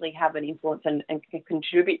they actually have an influence and can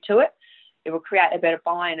contribute to it. It will create a better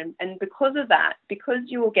buy-in. And because of that, because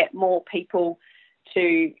you will get more people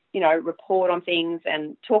to, report on things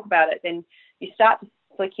and talk about it, then you start to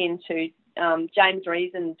flick into, James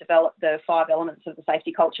Reason developed the 5 elements of the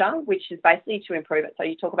safety culture, which is basically to improve it. So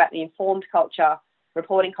you talk about the informed culture,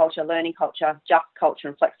 reporting culture, learning culture, just culture,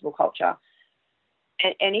 and flexible culture.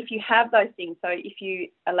 And if you have those things, so if you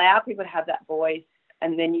allow people to have that voice,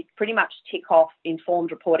 and then you pretty much tick off informed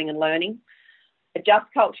reporting and learning. A just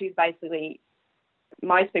culture is basically,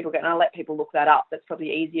 most people and I'll let people look that up, that's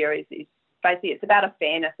probably easier, is basically it's about a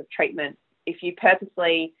fairness of treatment. If you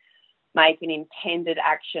purposely make an intended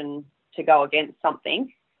action to go against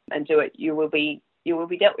something and do it, you will be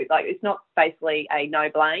dealt with. Like, it's not basically a no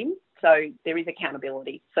blame. So there is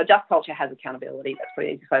accountability. So just culture has accountability. That's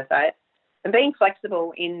pretty easy to say it. And being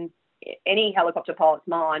flexible in any helicopter pilot's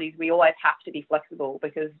mind is we always have to be flexible,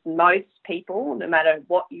 because most people, no matter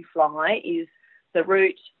what you fly, is the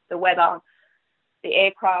route, the weather, the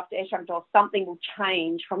aircraft, air traffic control, something will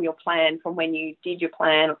change from your plan, from when you did your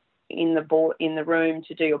plan in the room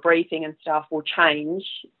to do your briefing and stuff will change,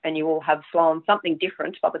 and you will have flown something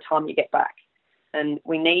different by the time you get back. and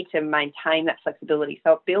we need to maintain that flexibility.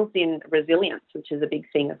 So it builds in resilience, which is a big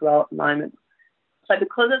thing as well at the moment. So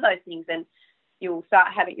because of those things, then you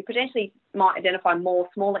potentially might identify more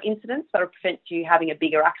smaller incidents that will prevent you having a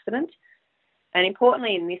bigger accident. And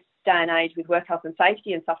importantly, in this day and age with work health and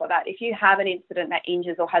safety and stuff like that, if you have an incident that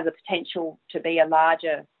injures or has a potential to be a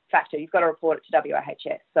larger factor, you've got to report it to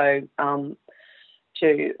WAHS, so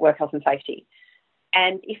to work health and safety.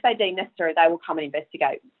 And if they deem necessary, they will come and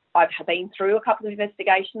investigate. I've been through a couple of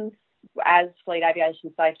investigations as Fleet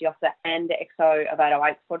Aviation Safety Officer and the XO of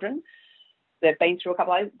 808 Squadron. They've been through a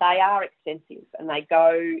couple of those. They are extensive and they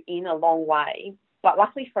go in a long way. But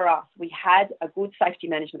luckily for us, we had a good safety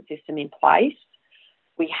management system in place.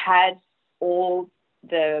 We had all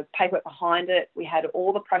the paperwork behind it. We had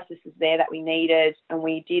all the processes there that we needed, and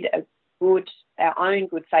we did our own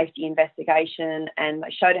good safety investigation, and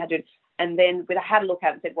they showed how to do it. And then we had a look at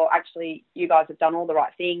it and said, well, actually, you guys have done all the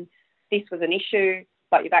right thing. This was an issue,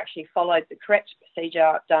 but you've actually followed the correct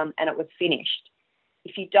procedure done, and it was finished.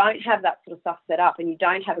 If you don't have that sort of stuff set up and you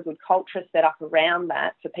don't have a good culture set up around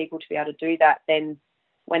that for people to be able to do that, then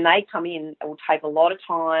when they come in, it will take a lot of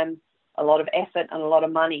time, a lot of effort and a lot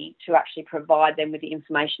of money to actually provide them with the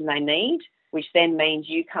information they need, which then means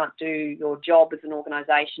you can't do your job as an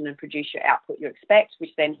organisation and produce your output you expect, which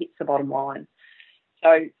then hits the bottom line.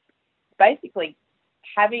 So basically,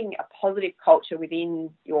 having a positive culture within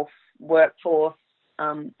your workforce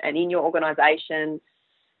and in your organisation,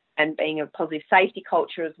 and being a positive safety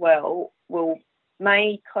culture as well,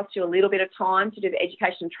 may cost you a little bit of time to do the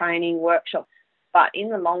education training workshops, but in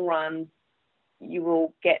the long run, you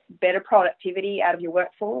will get better productivity out of your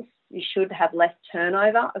workforce. You should have less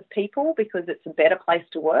turnover of people because it's a better place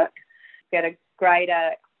to work. Get a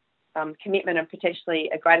greater commitment and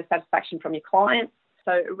potentially a greater satisfaction from your clients.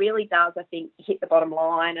 So it really does, I think, hit the bottom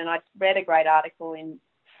line. And I read a great article in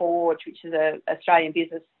Forge, which is an Australian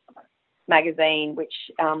business magazine, which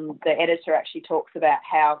the editor actually talks about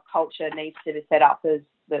how culture needs to be set up as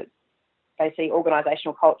basically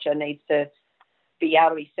organisational culture needs to be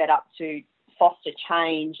able to be set up to foster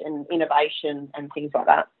change and innovation and things like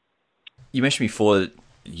that. You mentioned before that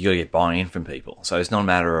you got to get buy-in from people. So it's not a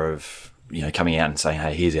matter of coming out and saying,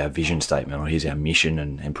 hey, here's our vision statement or here's our mission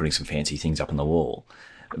and putting some fancy things up on the wall.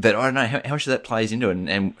 But I don't know, how much of that plays into it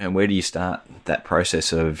and where do you start that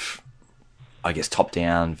process of, I guess,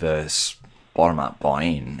 top-down versus bottom-up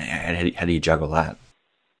buy-in? How do you juggle that?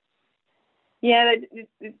 Yeah,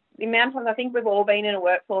 the amount of times I think we've all been in a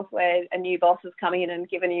workforce where a new boss has come in and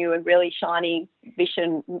given you a really shiny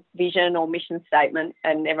vision or mission statement,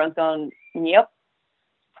 and everyone's gone, yep,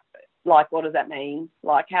 like, what does that mean?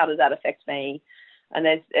 Like, how does that affect me? And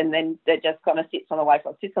then that just kind of sits on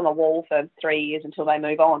the wall for 3 years until they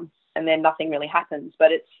move on, and then nothing really happens.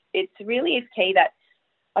 But it's really is key that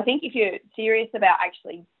I think if you're serious about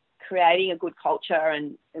actually creating a good culture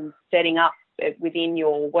and setting up within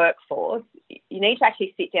your workforce, you need to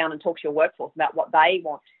actually sit down and talk to your workforce about what they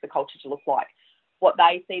want the culture to look like, what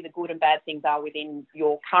they see the good and bad things are within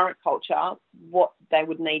your current culture, what they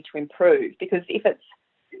would need to improve. Because it's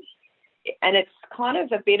kind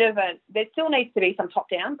of a bit of there still needs to be some top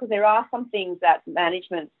down, because there are some things that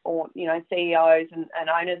management or, CEOs and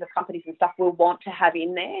owners of companies and stuff will want to have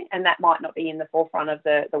in there, and that might not be in the forefront of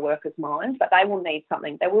the workers' mind, but they will need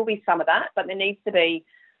something. There will be some of that, but there needs to be,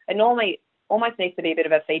 it normally almost needs to be a bit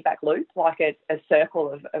of a feedback loop, like a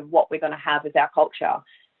circle of what we're going to have as our culture.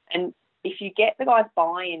 And if you get the guys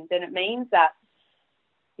buy-in, then it means that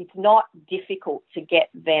it's not difficult to get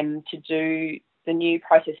them to do the new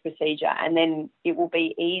process procedure, and then it will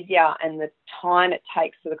be easier, and the time it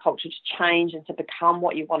takes for the culture to change and to become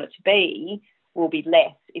what you want it to be will be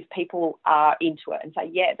less if people are into it and say,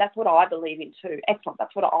 yeah, that's what I believe in too. Excellent,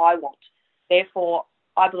 that's what I want. Therefore,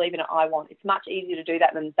 I believe in it, I want. It's much easier to do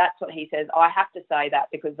that than that's what he says. I have to say that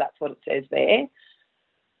because that's what it says there.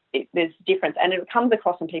 There's difference, and it comes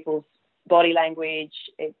across in people's body language,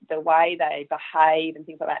 the way they behave and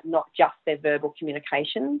things like that, not just their verbal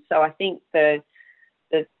communication. So I think the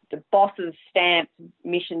boss's stamped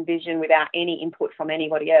mission vision without any input from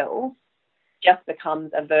anybody else just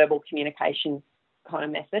becomes a verbal communication kind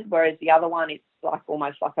of method, whereas the other one is like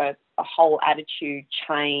almost like a whole attitude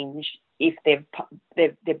change if they're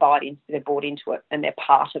bought into it and they're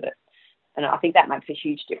part of it. And I think that makes a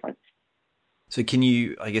huge difference. So can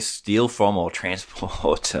you, I guess, steal from or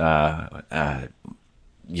transport,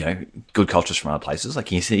 good cultures from other places? Like,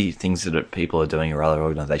 can you see things that people are doing or other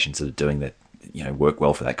organisations that are doing that, work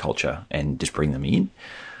well for that culture and just bring them in?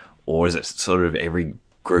 Or is it sort of every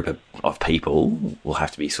group of people will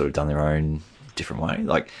have to be sort of done their own different way?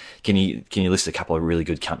 Like, can you list a couple of really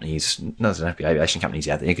good companies? No, it doesn't have to be aviation companies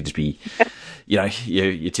out there. It could just be, your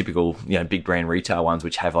typical, big brand retail ones,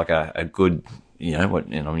 which have like a good,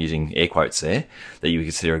 and I'm using air quotes there, that you would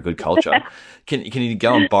consider a good culture. Can you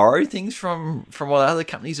go and borrow things from what other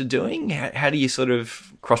companies are doing? How do you sort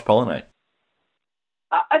of cross-pollinate?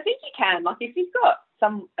 I think you can. Like, if you've got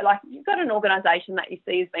you've got an organisation that you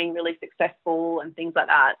see as being really successful and things like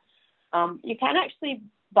that, you can actually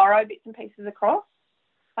borrow bits and pieces across.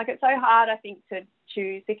 Like, it's so hard, I think, to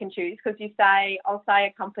pick and choose, because I'll say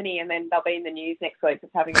a company and then they'll be in the news next week for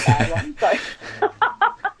having a bad one. So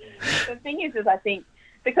the thing is I think,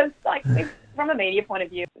 because from a media point of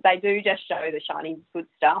view, they do just show the shiny good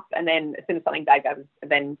stuff, and then as soon as something bad goes,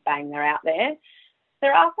 then bang, they're out there.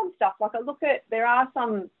 There are some stuff, there are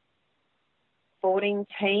some sporting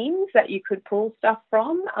teams that you could pull stuff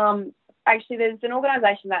from. Actually, there's an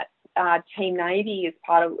organisation that Team Navy is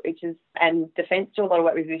part of, and Defence do a lot of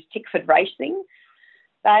work with, is Tickford Racing.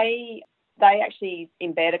 They actually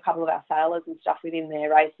embed a couple of our sailors and stuff within their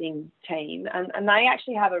racing team, and they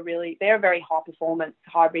actually have they're a very high performance,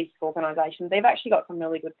 high risk organisation. They've actually got some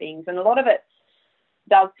really good things, and a lot of it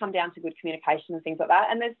does come down to good communication and things like that.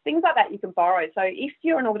 And there's things like that you can borrow. So if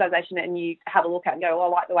you're an organisation and you have a look at and go, I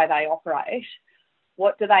like the way they operate,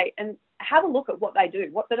 and have a look at what they do.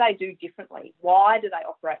 What do they do differently? Why do they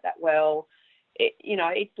operate that well?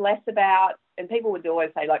 It's less about, and people would always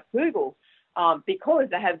say, like, Google, because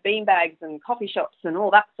they have beanbags and coffee shops and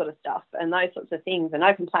all that sort of stuff and those sorts of things, and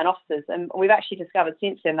open plan offices. And we've actually discovered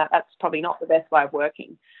since then that that's probably not the best way of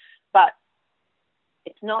working. But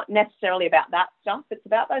it's not necessarily about that stuff. It's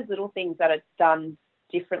about those little things that are done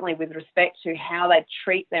differently with respect to how they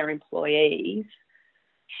treat their employees,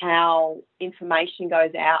 how information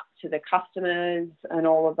goes out to the customers and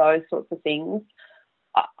all of those sorts of things.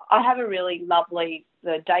 I have a really lovely,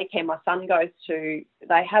 the daycare my son goes to,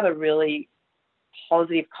 they have a really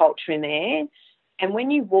positive culture in there. And when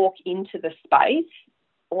you walk into the space,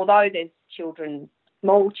 although there's children,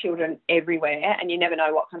 small children everywhere, and you never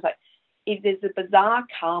know what comes, there's a bizarre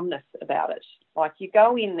calmness about it. Like, you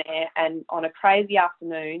go in there and on a crazy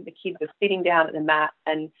afternoon, the kids are sitting down at the mat,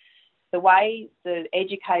 and the way the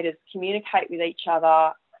educators communicate with each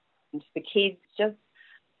other and the kids,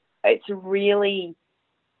 it's a really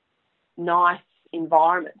nice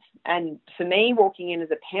environment. And for me, walking in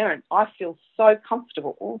as a parent, I feel so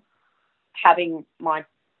comfortable having my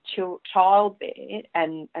child there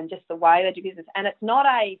and just the way they do business. And it's not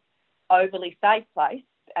a overly safe place,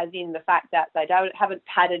 as in the fact that they haven't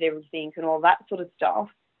padded everything and all that sort of stuff.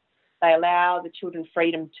 They allow the children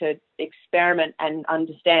freedom to experiment and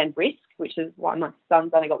understand risk, which is why my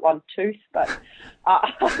son's only got one tooth. But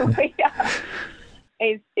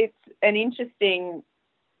it's an interesting.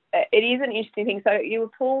 It is an interesting thing. So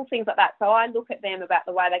you pull things like that. So I look at them about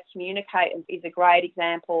the way they communicate is a great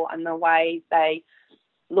example, and the way they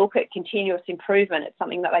look at continuous improvement. It's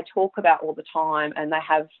something that they talk about all the time, and they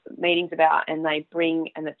have meetings about, and they bring,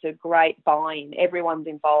 and it's a great buy-in. Everyone's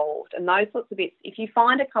involved, and those sorts of bits. If you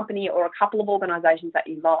find a company or a couple of organisations that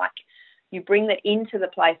you like, you bring that into the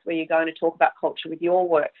place where you're going to talk about culture with your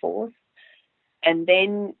workforce, and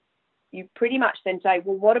then you pretty much then say,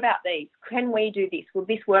 well, what about these? Can we do this? Will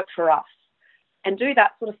this work for us? And do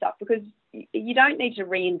that sort of stuff, because you don't need to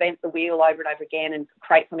reinvent the wheel over and over again and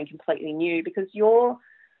create something completely new, because your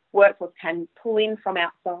workforce can pull in from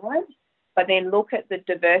outside, but then look at the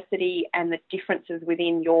diversity and the differences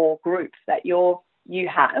within your group that you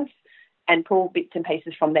have, and pull bits and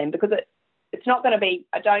pieces from them, because it's not going to be,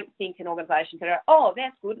 I don't think an organisation can go, oh,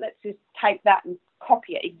 that's good, let's just take that and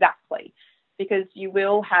copy it exactly, because you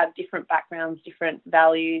will have different backgrounds, different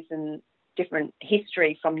values and different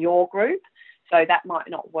history from your group, so that might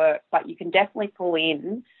not work, but you can definitely pull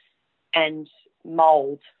in and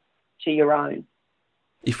mould to your own.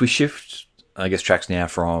 If we shift, I guess, tracks now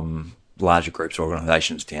from larger groups or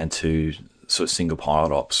organisations down to sort of single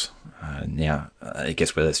pilot ops, now I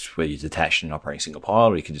guess where you're detached and operating single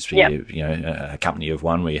pilot, or it could just be a company of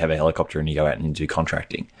one where you have a helicopter and you go out and do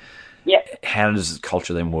contracting. Yeah. How does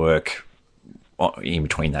culture then work in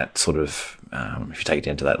between that sort of, if you take it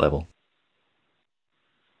down to that level?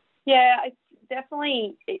 Yeah, it's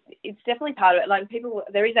definitely part of it. Like,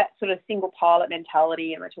 there is that sort of single pilot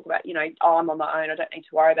mentality, and they talk about, I'm on my own, I don't need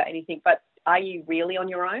to worry about anything. But are you really on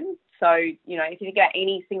your own? So, if you think about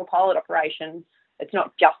any single pilot operation, it's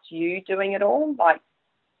not just you doing it all. Like,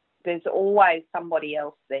 there's always somebody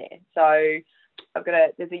else there. So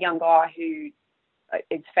there's a young guy who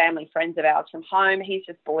is family friends of ours from home. He's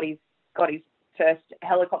just got his first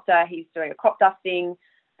helicopter. He's doing a crop dusting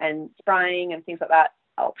and spraying and things like that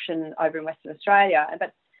option over in Western Australia.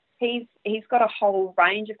 But he's got a whole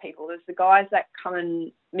range of people. There's the guys that come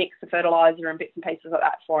and mix the fertiliser and bits and pieces like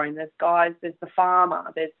that for him. There's the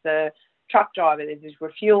farmer, there's the truck driver, there's his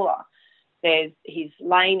refueler, there's his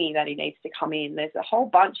laney that he needs to come in. There's a whole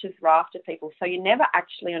bunch of raft of people. So you're never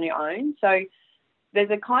actually on your own. So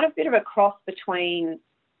there's a kind of bit of a cross between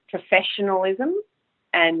professionalism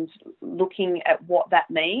and looking at what that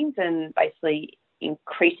means and basically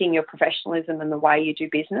increasing your professionalism and the way you do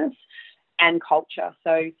business and culture.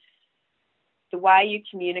 So the way you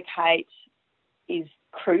communicate is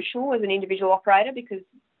crucial as an individual operator because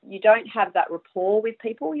you don't have that rapport with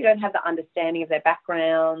people. You don't have the understanding of their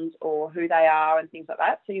background or who they are and things like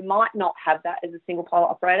that. So you might not have that as a single pilot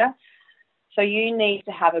operator. So you need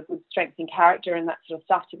to have a good strength in character and that sort of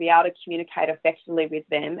stuff to be able to communicate effectively with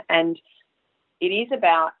them. And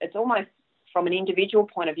it's almost from an individual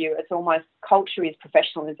point of view, it's almost culture is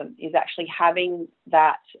professionalism, is actually having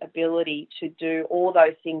that ability to do all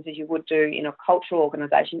those things as you would do in a cultural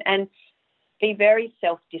organisation and be very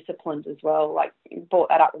self-disciplined as well. Like you brought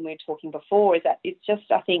that up when we were talking before, is that it's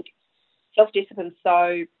just, I think, self-discipline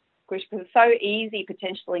so because it's so easy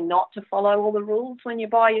potentially not to follow all the rules when you're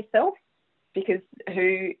by yourself because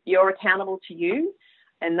you're accountable to you.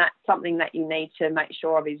 And that's something that you need to make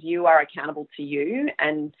sure of is you are accountable to you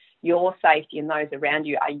and your safety and those around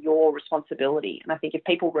you are your responsibility. And I think if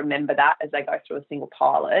people remember that as they go through a single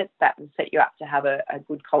pilot, that will set you up to have a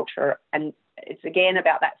good culture. And it's, again,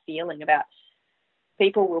 about that feeling, about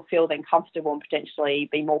people will feel then comfortable and potentially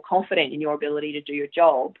be more confident in your ability to do your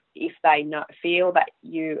job if they feel that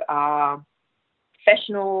you are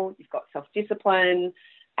professional, you've got self-discipline,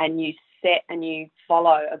 and you set and you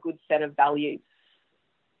follow a good set of values.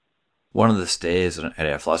 One of the stairs at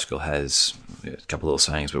our flight school has a couple of little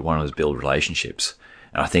sayings, but one of them is build relationships.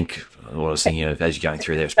 And I think what I was thinking of as you're going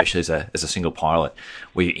through there, especially as a single pilot,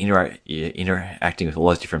 where you're interacting with all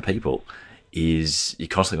those different people, is you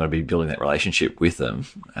constantly want to be building that relationship with them.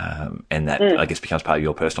 And that, I guess, becomes part of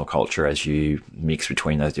your personal culture as you mix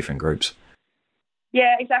between those different groups.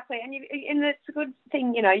 Yeah, exactly. And it's a good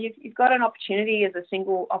thing, you've got an opportunity as a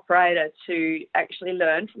single operator to actually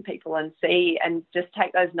learn from people and see and just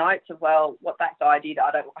take those notes of, well, what that guy did,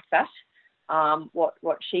 I don't like that.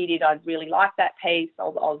 What she did, I really like that piece.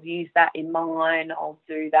 I'll use that in mine. I'll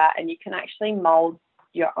do that. And you can actually mould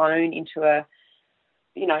your own into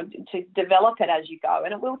to develop it as you go.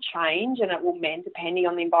 And it will change and it will mend depending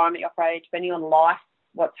on the environment you operate, depending on life,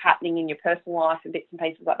 what's happening in your personal life and bits and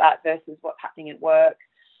pieces like that versus what's happening at work.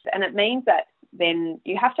 And it means that then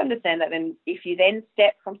you have to understand that then if you then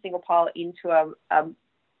step from single pilot into a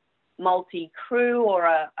multi-crew or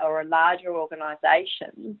a larger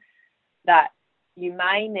organisation, that you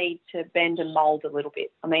may need to bend and mould a little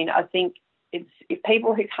bit. I mean, I think if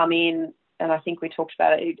people who come in, and I think we talked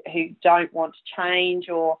about it, who don't want to change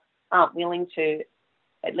or aren't willing to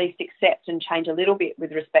at least accept and change a little bit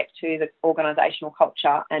with respect to the organisational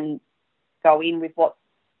culture and go in with what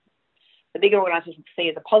the bigger organisations see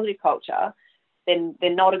as a positive culture, then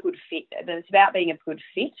they're not a good fit. It's about being a good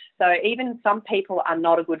fit. So even some people are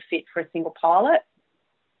not a good fit for a single pilot.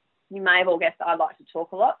 You may have all guessed that I like to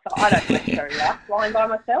talk a lot, so I don't necessarily like flying by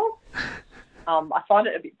myself. I find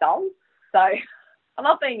it a bit dull. So I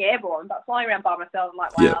love being airborne, but flying around by myself, I'm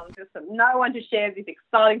like, wow, there's just no one to share this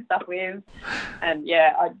exciting stuff with. And,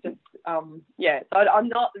 so I'm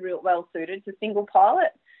not real well suited to single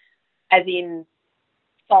pilot, as in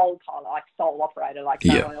sole pilot, like sole operator, like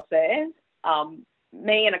no one else there.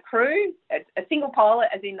 Me and a crew, a single pilot,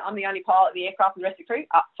 as in I'm the only pilot of the aircraft and the rest of the crew,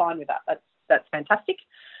 fine with that. That's fantastic.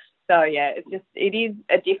 So, yeah, it is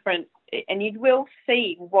a different, and you will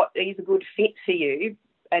see what is a good fit for you.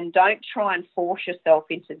 And don't try and force yourself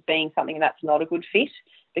into being something that's not a good fit,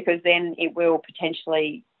 because then it will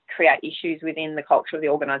potentially create issues within the culture of the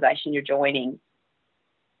organisation you're joining.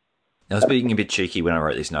 I was being a bit cheeky when I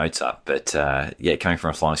wrote these notes up, but coming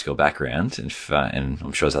from a flying school background, and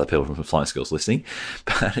I'm sure there's other people from flying schools listening,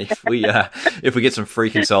 but if we get some free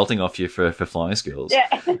consulting off you for flying schools,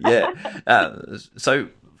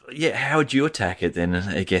 how would you attack it then?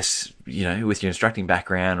 I guess, with your instructing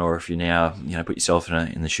background, or if you now, put yourself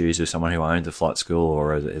in the shoes of someone who owned a flight school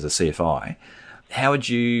or as a CFI, how would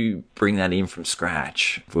you bring that in from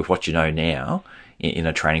scratch with what you know now in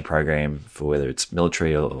a training program for whether it's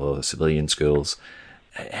military or civilian schools?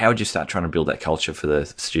 How would you start trying to build that culture for the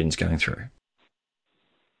students going through?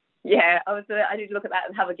 Yeah, I did look at that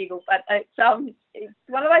and have a giggle, but it's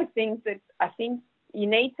one of those things that I think you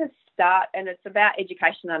need to start, and it's about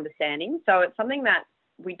education and understanding. So it's something that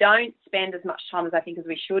we don't spend as much time as I think as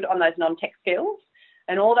we should on those non-tech skills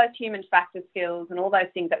and all those human factor skills and all those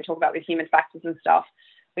things that we talk about with human factors and stuff.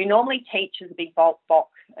 We normally teach as a big bulk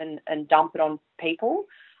box and dump it on people,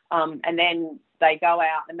 and then they go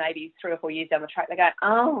out and maybe 3 or 4 years down the track, they go,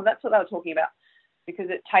 oh, that's what they were talking about, because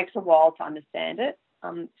it takes a while to understand it.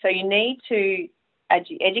 So you need to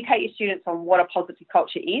educate your students on what a positive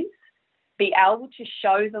culture is, be able to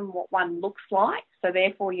show them what one looks like. So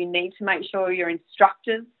therefore you need to make sure your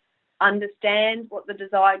instructors understand what the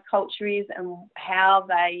desired culture is and how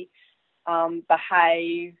they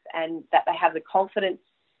behave, and that they have the confidence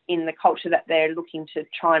in the culture that they're looking to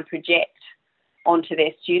try and project onto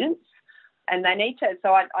their students. And they need to,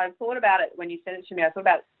 so I thought about it when you sent it to me, I thought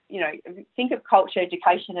about, think of culture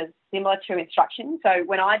education as similar to instruction. So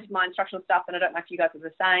when I did my instructional stuff, and I don't know if you guys are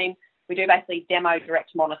the same, we do basically demo,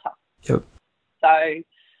 direct, monitor. Yep. So,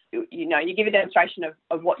 you give a demonstration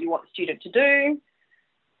of what you want the student to do.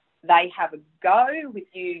 They have a go with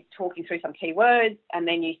you talking through some key words, and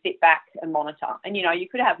then you sit back and monitor. And, you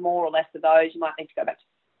could have more or less of those. You might need to go back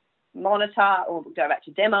to monitor or go back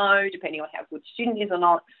to demo, depending on how good the student is or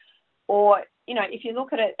not. Or, if you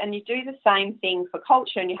look at it and you do the same thing for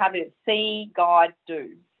culture and you have it see, guide,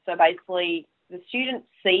 do. So basically the students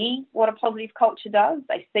see what a positive culture does.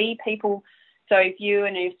 They see people. So if you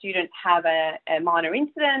and your student have a minor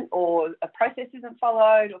incident, or a process isn't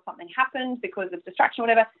followed, or something happens because of distraction or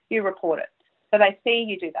whatever, you report it. So they see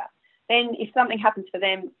you do that. Then if something happens for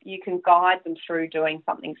them, you can guide them through doing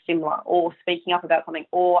something similar, or speaking up about something,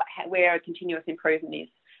 or where a continuous improvement is.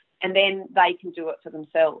 And then they can do it for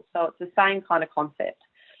themselves. So it's the same kind of concept.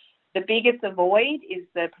 The biggest avoid is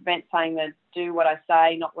the prevent saying the do what I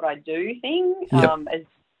say, not what I do thing. Yep. As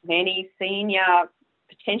many senior,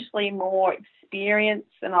 potentially more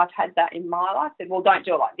experienced, and I've had that in my life, said, well, don't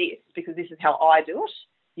do it like this because this is how I do it.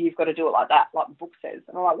 You've got to do it like that, like the book says.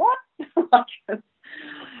 And I'm like, what?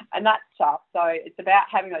 And that's tough. So it's about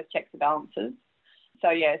having those checks and balances.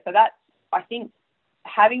 So that's, I think,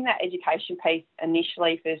 having that education piece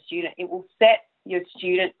initially for the student, it will set your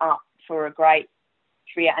student up for a great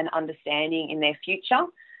career and understanding in their future.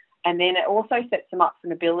 And then it also sets them up for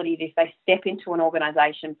an ability that if they step into an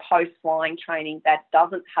organisation post-flying training that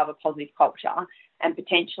doesn't have a positive culture and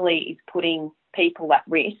potentially is putting people at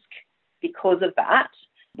risk because of that,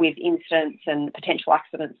 with incidents and potential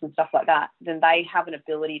accidents and stuff like that, then they have an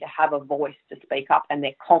ability to have a voice to speak up, and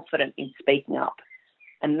they're confident in speaking up.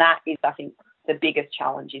 And that is, I think, the biggest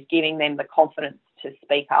challenge, is giving them the confidence to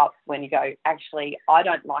speak up when you go, actually, I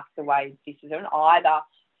don't like the way this is done, either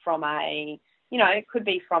from a, it could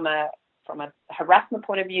be from a harassment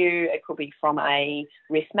point of view, it could be from a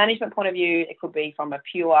risk management point of view, it could be from a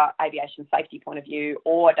pure aviation safety point of view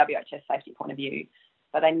or a WHS safety point of view.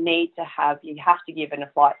 But you have to give in a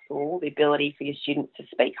flight school the ability for your students to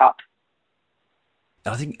speak up.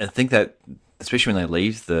 I think that, especially when they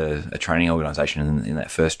leave a training organisation in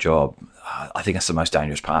that first job, I think that's the most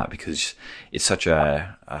dangerous part, because it's such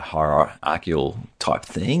a hierarchical type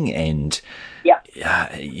thing, and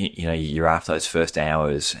you're after those first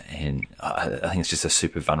hours, and I think it's just a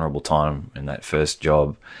super vulnerable time in that first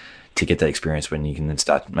job to get that experience when you can then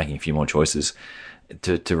start making a few more choices.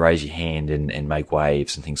 To raise your hand and make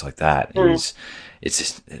waves and things like that it's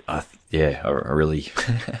just, I really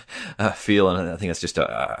feel, and I think it's just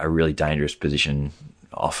a really dangerous position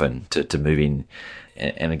often to move in.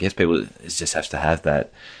 And I guess people just have to have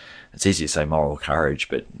that, it's easy to say moral courage,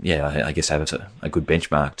 but I guess have a good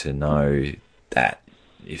benchmark to know that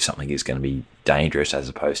if something is going to be dangerous as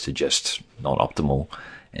opposed to just not optimal,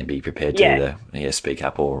 and be prepared to either speak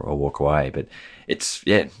up or walk away. But it's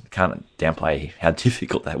can't downplay how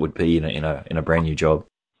difficult that would be in a brand new job.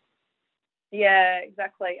 Yeah,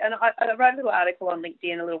 exactly. And I wrote a little article on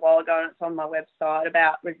LinkedIn a little while ago, and it's on my website,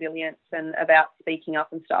 about resilience and about speaking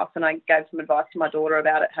up and stuff. And I gave some advice to my daughter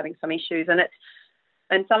about it having some issues,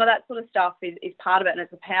 and some of that sort of stuff is part of it. And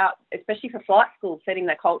it's about, especially for flight schools, setting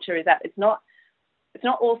that culture, is that it's not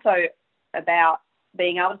also about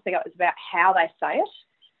being able to speak up. It's about how they say it.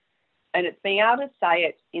 And it's being able to say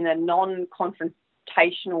it in a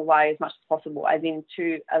non-confrontational way as much as possible, as in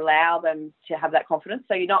to allow them to have that confidence.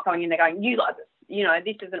 So you're not going in there going, you like this,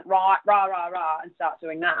 this isn't right, rah, rah, rah, and start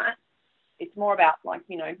doing that. It's more about,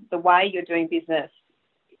 the way you're doing business.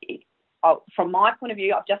 From my point of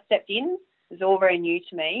view, I've just stepped in. It's all very new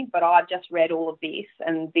to me, but I've just read all of this,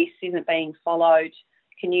 and this isn't being followed.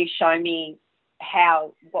 Can you show me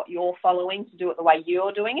what you're following to do it the way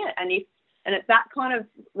you're doing it? And it's that kind of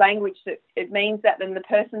language that it means that then the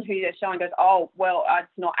person who they're showing goes, oh, well, it's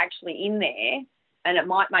not actually in there. And it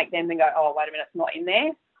might make them then go, oh, wait a minute, it's not in there.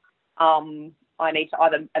 I need to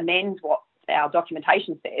either amend what our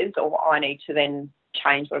documentation says, or I need to then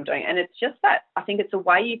change what I'm doing. And it's just that, I think it's a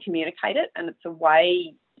way you communicate it, and it's a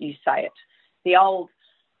way you say it. The old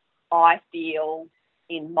I feel,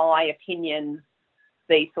 in my opinion,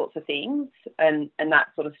 these sorts of things and that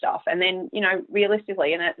sort of stuff. And then,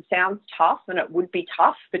 realistically, and it sounds tough, and it would be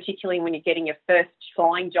tough, particularly when you're getting your first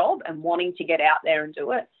flying job and wanting to get out there and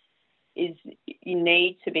do it, is you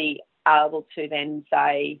need to be able to then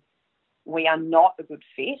say, we are not a good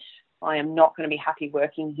fit. I am not going to be happy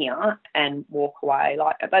working here, and walk away.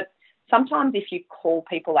 But sometimes if you call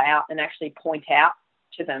people out and actually point out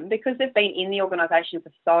to them, because they've been in the organisation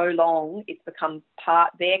for so long, it's become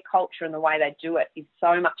part, their culture and the way they do it is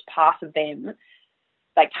so much part of them,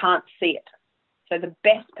 they can't see it. So the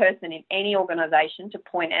best person in any organisation to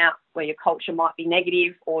point out where your culture might be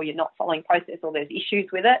negative or you're not following process or there's issues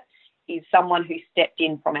with it is someone who stepped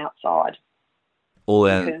in from outside.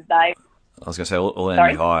 I was going to say, all our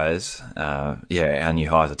new hires, our new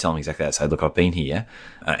hires are telling me exactly that. Say, look, I've been here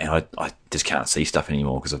and I just can't see stuff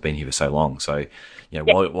anymore because I've been here for so long. So,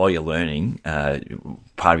 while you're learning,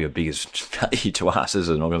 part of your biggest value to us as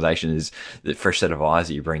an organisation is the fresh set of eyes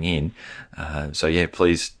that you bring in.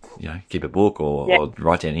 Please, keep a book or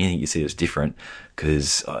write down anything you see that's different,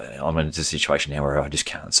 because I'm in a situation now where I just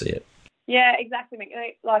can't see it. Yeah, exactly.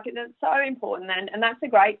 Like, it's so important, and that's a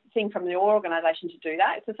great thing from your organisation to do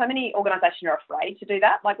that. So many organisations are afraid to do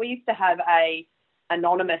that. Like, we used to have a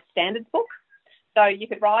anonymous standards book, so you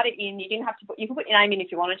could write it in. You didn't have to you could put your name in if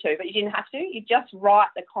you wanted to, but you didn't have to. You just write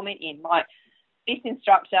the comment in, like, this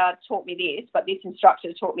instructor taught me this, but this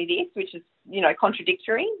instructor taught me this, which is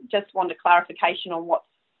contradictory. Just wanted clarification on what's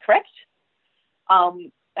correct.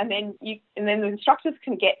 And then the instructors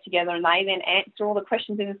can get together and they then answer all the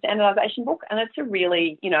questions in the standardisation book. And it's a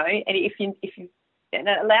really, and and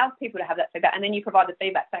it allows people to have that feedback. And then you provide the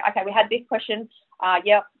feedback. Say, okay, we had this question.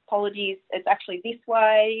 Apologies. It's actually this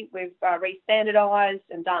way. We've re-standardised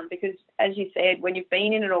and done. Because, as you said, when you've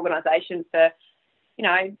been in an organisation for,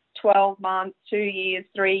 12 months, 2 years,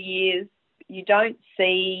 3 years, you don't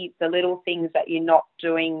see the little things that you're not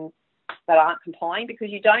doing that aren't complying, because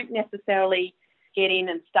you don't necessarily get in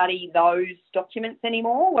and study those documents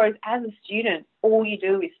anymore. Whereas as a student, all you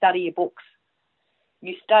do is study your books.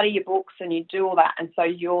 You study your books and you do all that. And so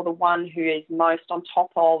you're the one who is most on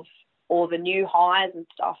top of, or the new hires and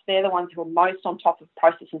stuff, they're the ones who are most on top of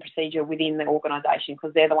process and procedure within the organisation,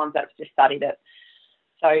 because they're the ones that have just studied it.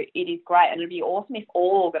 So it is great. And it'd be awesome if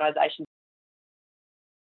all organisations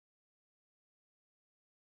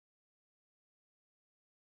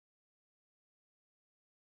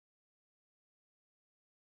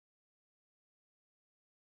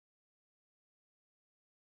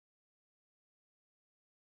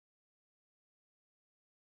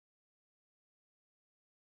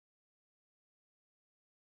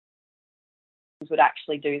would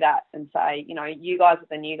actually do that and say, you guys are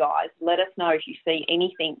the new guys. Let us know if you see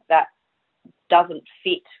anything that doesn't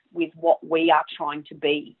fit with what we are trying to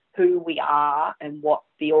be, who we are and what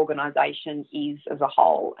the organisation is as a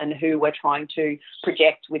whole, and who we're trying to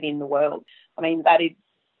project within the world. I mean, that is,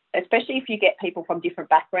 especially if you get people from different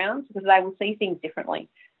backgrounds, because they will see things differently,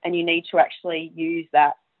 and you need to actually use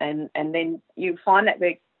that. And then you find that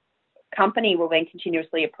the company will then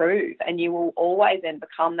continuously improve, and you will always then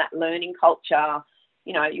become that learning culture.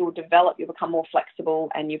 You'll develop, you'll become more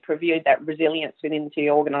flexible, and you provide that resilience within the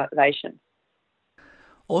organisation.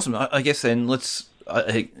 Awesome. I guess then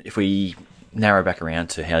if we narrow back around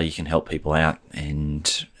to how you can help people out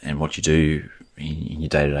and what you do in your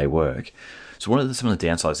day-to-day work. So what are some of the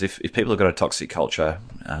downsides? If people have got a toxic culture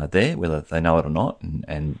there, whether they know it or not,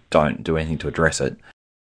 and don't do anything to address it,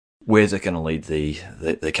 where's it going to lead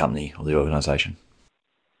the company or the organisation?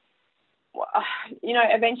 Well,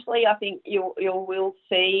 eventually I think you will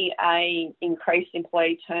see a increased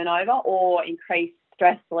employee turnover or increased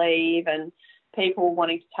stress leave and people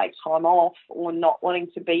wanting to take time off or not wanting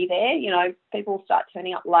to be there. People start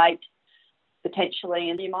turning up late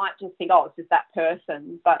potentially, and you might just think, oh, it's just that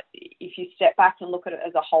person. But if you step back and look at it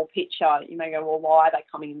as a whole picture, you may go, well, why are they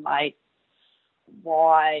coming in late?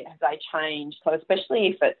 Why have they changed? So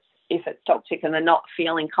especially if it's toxic and they're not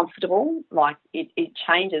feeling comfortable, like it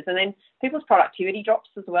changes. And then people's productivity drops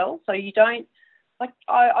as well. So you don't, like,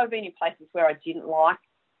 I've been in places where I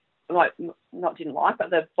but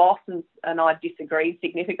the boss and I disagreed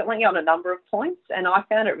significantly on a number of points, and I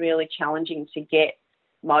found it really challenging to get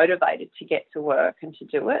motivated to get to work and to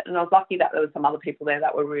do it. And I was lucky that there were some other people there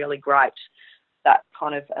that were really great that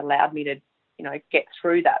kind of allowed me to, get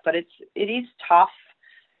through that. But it is tough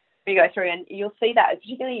you go through, and you'll see that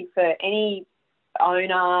particularly for any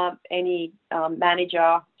owner, any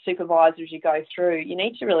manager, supervisor as you go through. You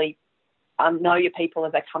need to really know your people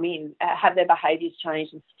as they come in, have their behaviours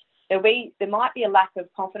changed. There might be a lack of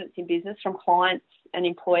confidence in business from clients and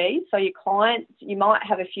employees. So your clients, you might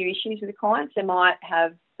have a few issues with the clients. They might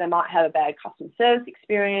have a bad customer service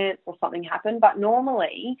experience or something happen. But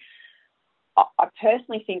normally, I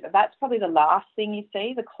personally think that that's probably the last thing you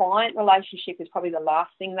see. The client relationship is probably the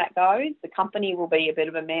last thing that goes. The company will be a bit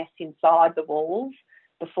of a mess inside the walls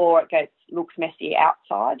before it looks messy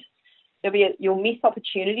outside. You'll miss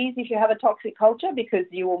opportunities if you have a toxic culture, because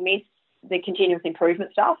you will miss the continuous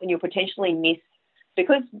improvement stuff, and you'll potentially miss,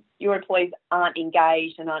 because your employees aren't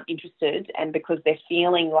engaged and aren't interested, and because they're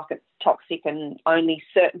feeling like it's toxic and only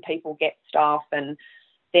certain people get stuff and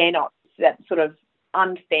they're not, that sort of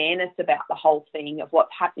unfairness about the whole thing of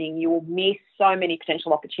what's happening, you will miss so many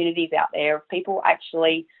potential opportunities out there of people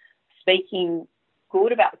actually speaking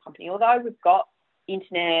good about the company. Although we've got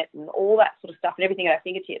internet and all that sort of stuff and everything at our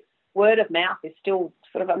fingertips, word of mouth is still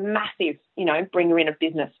sort of a massive, bringer in of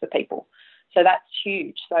business for people. So that's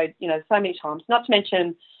huge. So, so many times, not to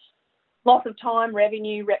mention loss of time,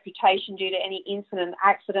 revenue, reputation due to any incident,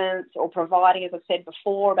 accidents, or providing, as I've said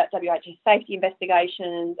before, about WHS safety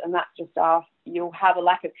investigations and that sort of stuff. You'll have a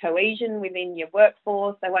lack of cohesion within your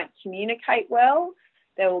workforce. They won't communicate well.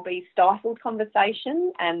 There will be stifled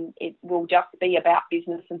conversation, and it will just be about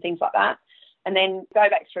business and things like that. And then go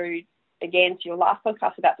back through, again, to your last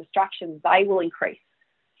podcast about distractions. They will increase.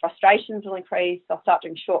 Frustrations will increase. They'll start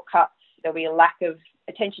doing shortcuts. There'll be a lack of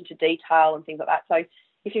attention to detail and things like that. So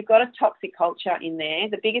if you've got a toxic culture in there,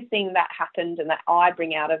 the biggest thing that happened and that I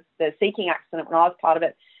bring out of the Seeking accident when I was part of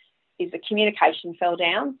it is the communication fell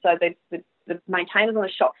down. So the maintainers on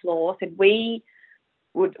the shop floor said we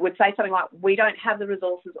would say something like, we don't have the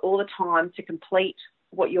resources all the time to complete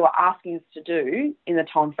what you are asking us to do in the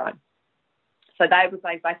time frame. So they were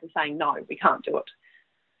basically saying, no, we can't do it.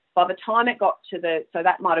 By the time it got to so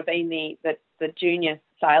that might have been the junior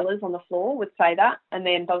sailors on the floor would say that. And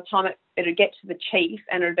then by the time it would get to the chief,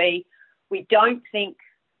 and it would be, we don't think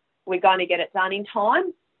we're going to get it done in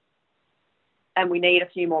time and we need a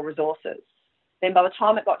few more resources. Then by the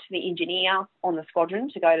time it got to the engineer on the squadron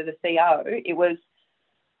to go to the CO, it was,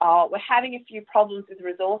 we're having a few problems with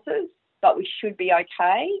resources, but we should be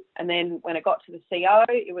okay. And then when it got to the CO,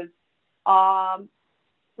 it was,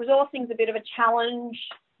 resourcing's a bit of a challenge,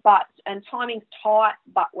 and timing's tight,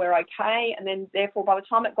 but we're okay. And then, therefore, by the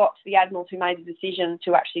time it got to the admirals who made the decision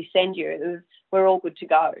to actually send you, we're all good to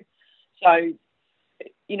go. So,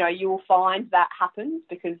 you will find that happens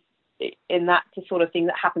and that's the sort of thing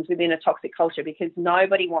that happens within a toxic culture, because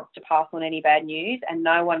nobody wants to pass on any bad news, and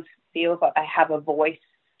no one feels like they have a voice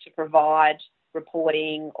to provide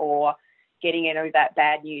reporting or getting any of that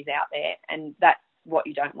bad news out there. And that's what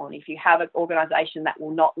you don't want. If you have an organisation that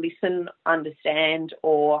will not listen, understand,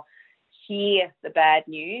 or hear the bad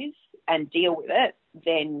news and deal with it,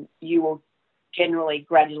 then you will generally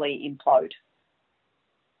gradually implode.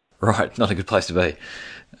 Right, not a good place to be.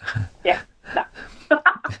 Yeah, no.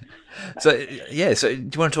 So do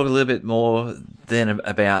you want to talk a little bit more then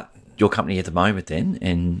about your company at the moment then,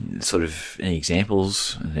 and sort of any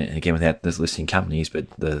examples, and again without the listing companies, but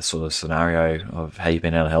the sort of scenario of how you've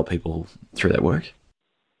been able to help people through that work?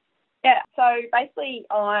 Yeah, so basically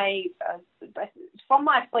from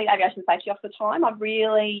my fleet aviation safety officer time, I've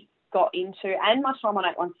really got into, and my time on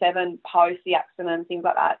 817 post the accident and things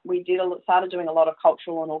like that, we started doing a lot of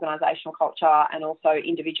cultural and organisational culture and also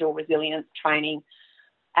individual resilience training.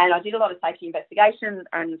 And I did a lot of safety investigation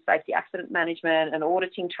and safety accident management and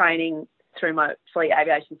auditing training through my fleet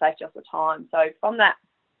aviation safety officer time. So from that,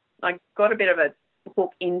 I got a bit of a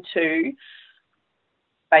hook into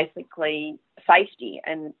basically safety.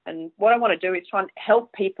 And what I want to do is try and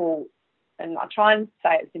help people, and I try and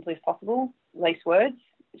say it as simply as possible, least words.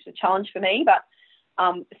 It's a challenge for me, but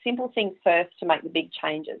simple things first to make the big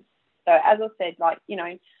changes. So as I said,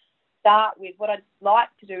 start with what I'd like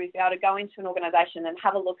to do is be able to go into an organisation and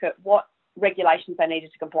have a look at what regulations they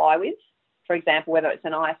needed to comply with. For example, whether it's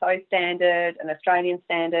an ISO standard, an Australian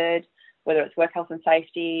standard, whether it's work health and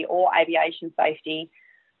safety or aviation safety.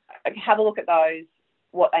 Have a look at those,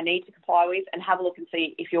 what they need to comply with, and have a look and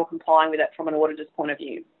see if you're complying with it from an auditor's point of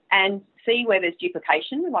view. And see where there's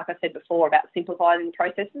duplication, like I said before, about simplifying the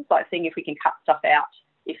processes, like seeing if we can cut stuff out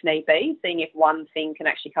if need be, seeing if one thing can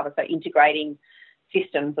actually cover, so integrating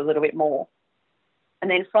systems a little bit more. And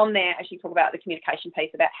then from there, actually talk about the communication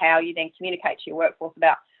piece, about how you then communicate to your workforce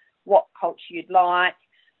about what culture you'd like,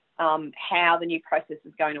 how the new process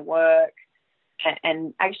is going to work,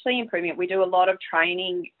 and actually improving it. We do a lot of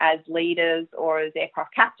training as leaders or as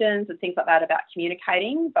aircraft captains and things like that about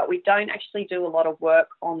communicating, but we don't actually do a lot of work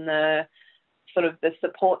on the sort of the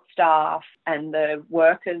support staff and the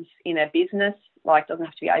workers in a business, like it doesn't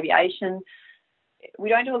have to be aviation. we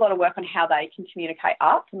don't do a lot of work on how they can communicate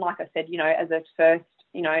up. And like I said, as a first,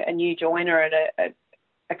 a new joiner at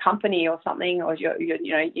a company or something, or your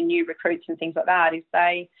new recruits and things like that, is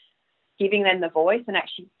they giving them the voice and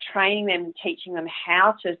actually training them, teaching them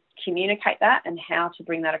how to communicate that and how to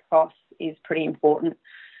bring that across is pretty important.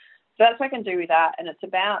 So that's what I can do with that, and it's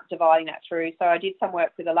about dividing that through. So I did some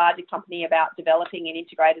work with a larger company about developing an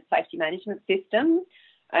integrated safety management system,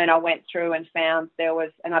 and I went through and found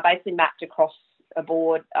and I basically mapped across a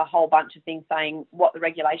board a whole bunch of things saying what the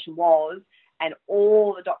regulation was and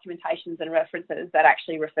all the documentations and references that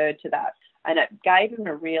actually referred to that. And it gave them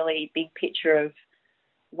a really big picture of,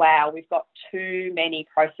 wow, we've got too many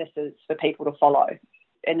processes for people to follow,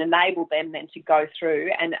 and enabled them then to go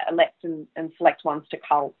through and elect and select ones to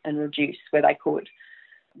cull and reduce where they could.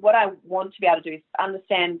 What I want to be able to do is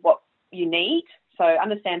understand what you need. So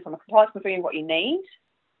understand from a compliance point of view what you need,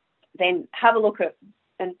 then have a look at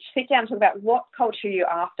and sit down and talk about what culture you're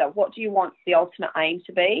after. What do you want the ultimate aim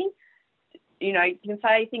to be? You can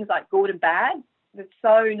say things like good and bad. It's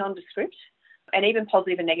so nondescript, and even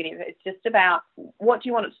positive and negative. It's just about what do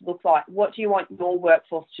you want it to look like? What do you want your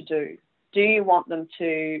workforce to do? Do you want them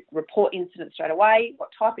to report incidents straight away?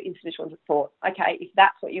 What type of incidents you want to report? Okay, if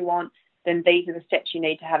that's what you want, then these are the steps you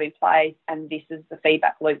need to have in place, and this is the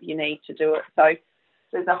feedback loop you need to do it. So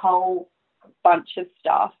there's a whole bunch of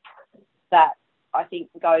stuff that I think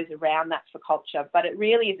goes around that for culture, but it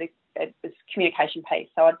really is a communication piece.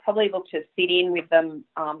 So I'd probably look to sit in with them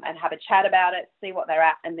and have a chat about it, see what they're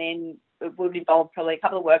at, and then it would involve probably a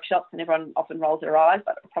couple of workshops, and everyone often rolls their eyes,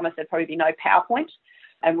 but I promise there'd probably be no PowerPoint.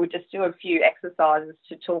 And we'll just do a few exercises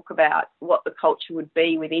to talk about what the culture would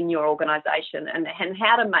be within your organisation and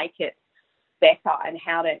how to make it better and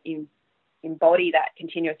how to embody that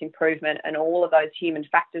continuous improvement and all of those human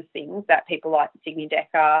factors things that people like Signy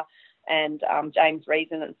Decker and James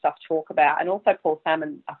Reason and stuff talk about, and also Paul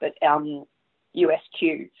Salmon up at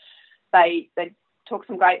USQ. They talk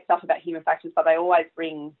some great stuff about human factors, but they always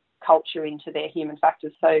bring culture into their human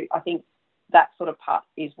factors. So I think that sort of part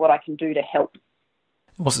is what I can do to help.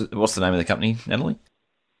 What's the name of the company, Natalie?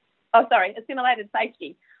 Oh, sorry, Assimilated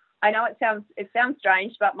Safety. I know it sounds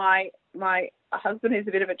strange, but my husband is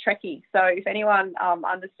a bit of a Trekkie, so if anyone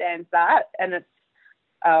understands that, and it's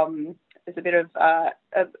a bit of a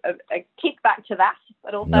kickback to that,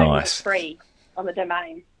 but also nice. It's free on the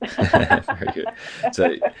domain. Very good.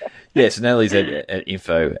 So Natalie's at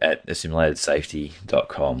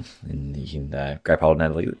info@assimilatedsafety.com, and you can grab hold of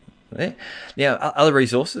Natalie there. Now, other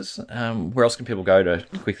resources, where else can people go to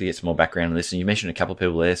quickly get some more background on this? And you mentioned a couple of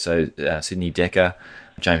people there, so Signy Decker,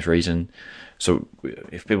 James Reason. So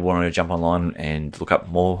if people wanted to jump online and look up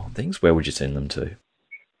more things, where would you send them to?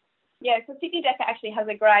 Yeah, so Signy Decker actually has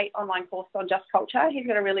a great online course on just culture. He's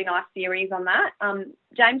got a really nice series on that.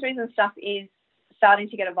 James Reason stuff is starting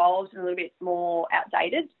to get evolved and a little bit more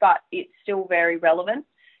outdated, but it's still very relevant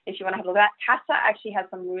if you want to have a look at that. CASA actually has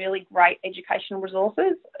some really great educational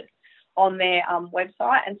resources on their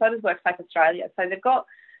website, and so does WorkSafe Australia. So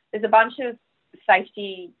there's a bunch of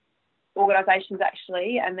safety organisations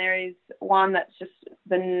actually, and there is one that's just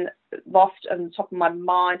been lost on the top of my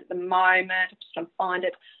mind at the moment. I'm just trying to find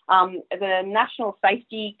it. The National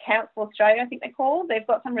Safety Council Australia, I think they're called. They've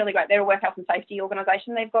got some really great. They're a work health and safety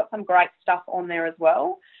organisation. They've got some great stuff on there as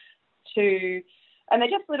well. And they're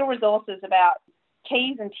just little resources about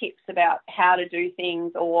keys and tips about how to do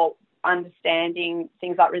things, or understanding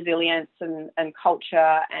things like resilience and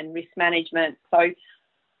culture and risk management. So,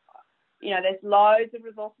 there's loads of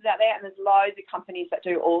resources out there, and there's loads of companies that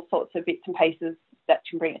do all sorts of bits and pieces that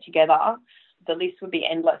can bring it together. The list would be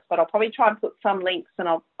endless, but I'll probably try and put some links, and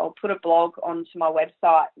I'll put a blog onto my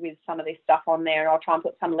website with some of this stuff on there, and I'll try and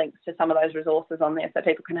put some links to some of those resources on there so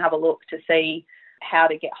people can have a look to see how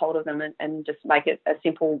to get hold of them and just make it a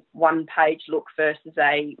simple one-page look versus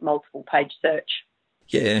a multiple-page search.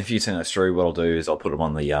 Yeah, and if you send those through, what I'll do is I'll put them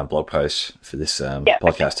on the blog post for this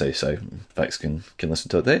podcast too, so folks can listen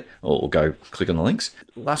to it there, or go click on the links.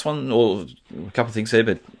 Last one, or a couple of things there,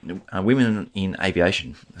 but Women in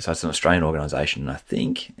Aviation. So it's an Australian organisation, I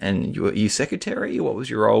think, and you secretary? What was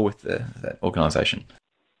your role with that organisation?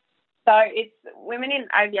 So it's Women in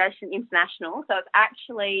Aviation International. So it's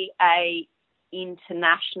actually a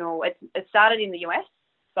international. It started in the US,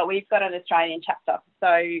 but we've got an Australian chapter.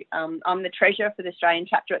 So I'm the treasurer for the Australian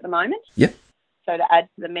chapter at the moment. Yep. So to add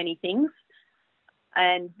to the many things.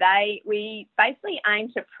 And we basically aim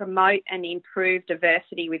to promote and improve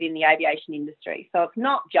diversity within the aviation industry. So it's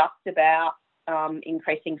not just about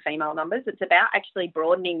increasing female numbers. It's about actually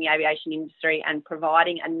broadening the aviation industry and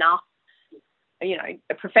providing enough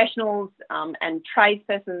professionals and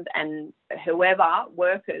tradespersons and whoever,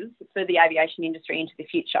 workers for the aviation industry into the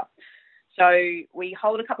future. So we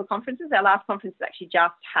hold a couple of conferences. Our last conference actually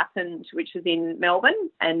just happened, which was in Melbourne,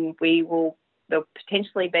 and there'll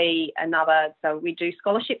potentially be another. So we do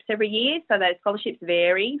scholarships every year. So those scholarships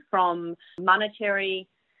vary from monetary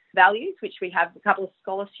values, which we have a couple of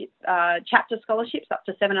scholarship, chapter scholarships up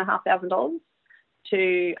to $7,500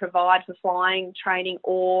 to provide for flying training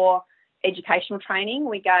or educational training.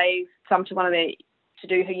 We gave some to to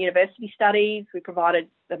do her university studies. We provided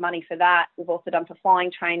the money for that. We've also done for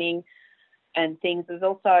flying training and things. There's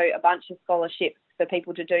also a bunch of scholarships for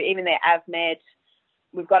people to do, even their AVMED.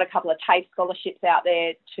 We've got a couple of TAFE scholarships out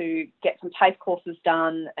there to get some TAFE courses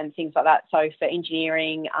done and things like that. So for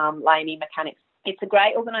engineering, lamey, mechanics. It's a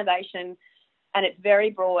great organisation, and it's very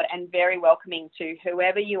broad and very welcoming to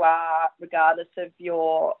whoever you are, regardless of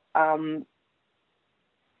your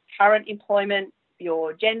current employment,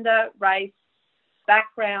 your gender, race,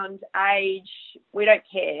 background, age. We don't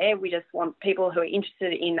care. We just want people who are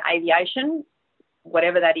interested in aviation,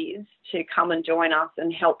 whatever that is, to come and join us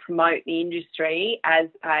and help promote the industry as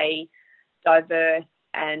a diverse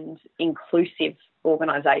and inclusive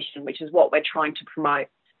organisation, which is what we're trying to promote.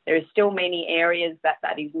 There are still many areas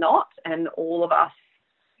that is not, and all of us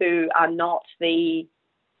who are not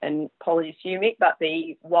and apologies to you, Mick, but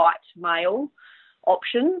the white male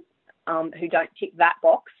option, who don't tick that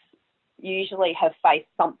box, usually have faced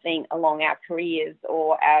something along our careers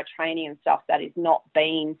or our training and stuff that has not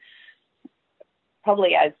been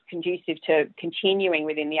probably as conducive to continuing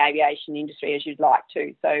within the aviation industry as you'd like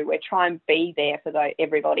to. So we're trying to be there for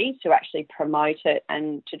everybody to actually promote it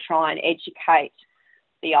and to try and educate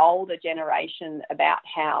the older generation about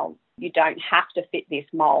how you don't have to fit this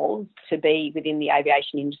mould to be within the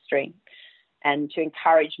aviation industry, and to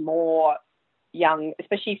encourage more young,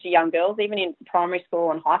 especially for young girls, even in primary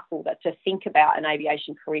school and high school, that to think about an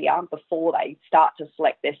aviation career before they start to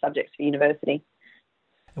select their subjects for university.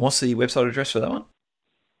 And what's the website address for that one?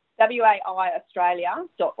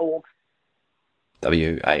 waiaustralia.org.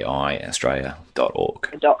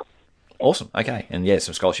 waiaustralia.org. Awesome. Okay. And yeah,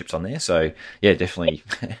 some scholarships on there. So yeah, definitely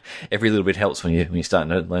every little bit helps when you start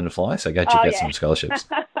to learn to fly. So go check out some scholarships.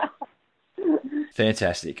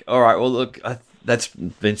 Fantastic. All right. Well, look, that's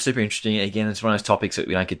been super interesting. Again, it's one of those topics that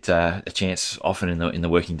we don't get a chance often in the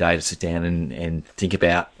working day to sit down and think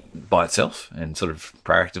about by itself and sort of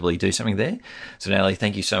proactively do something there. So Natalie,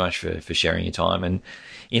 thank you so much for sharing your time and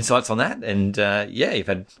insights on that. And you've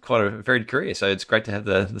had quite a varied career. So it's great to have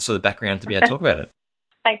the sort of background to be able to talk about it.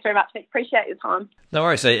 Thanks very much. Appreciate your time. No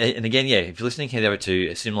worries. So, and again, if you're listening, head over to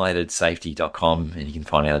assimilatedsafety.com and you can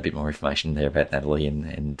find out a bit more information there about Natalie,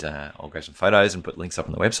 and I'll grab some photos and put links up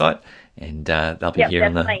on the website, and they'll be here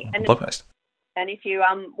on the blog post. And if you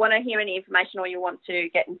want to hear any information or you want to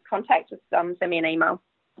get in contact, just send me an email.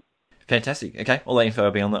 Fantastic. Okay, all that info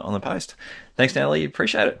will be on the post. Thanks, Natalie.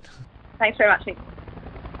 Appreciate it. Thanks very much, Nick.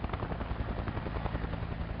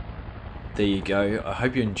 There you go. I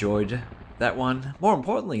hope you enjoyed that one. More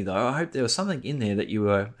importantly, though, I hope there was something in there that you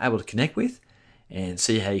were able to connect with and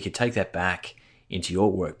see how you could take that back into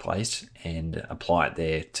your workplace and apply it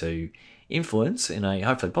there to influence, in a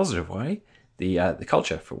hopefully positive way, the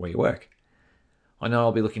culture for where you work. I know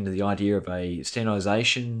I'll be looking to the idea of a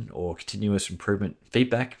standardization or continuous improvement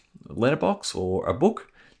feedback letterbox or a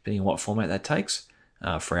book, depending on what format that takes,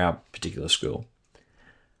 for our particular school.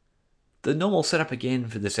 The normal setup again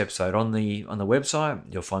for this episode on the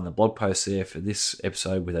website, you'll find the blog post there for this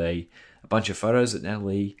episode with a bunch of photos that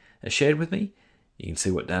Natalie has shared with me. You can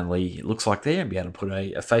see what Natalie looks like there and be able to put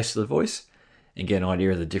a face to the voice and get an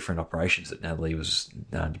idea of the different operations that Natalie was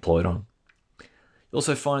deployed on. You'll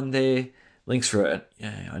also find there links for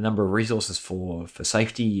a number of resources for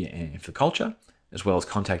safety and for culture, as well as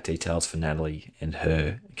contact details for Natalie and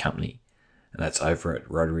her company. And that's over at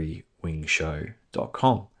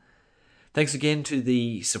rotarywingshow.com. Thanks again to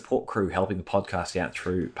the support crew helping the podcast out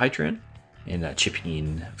through Patreon and chipping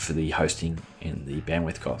in for the hosting and the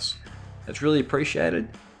bandwidth costs. That's really appreciated.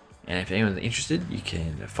 And if anyone's interested, you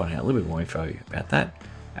can find out a little bit more info about that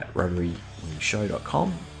at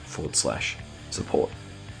rotarywingshow.com/support.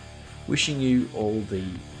 Wishing you all the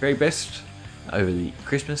very best over the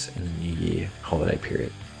Christmas and the New Year holiday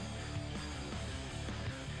period.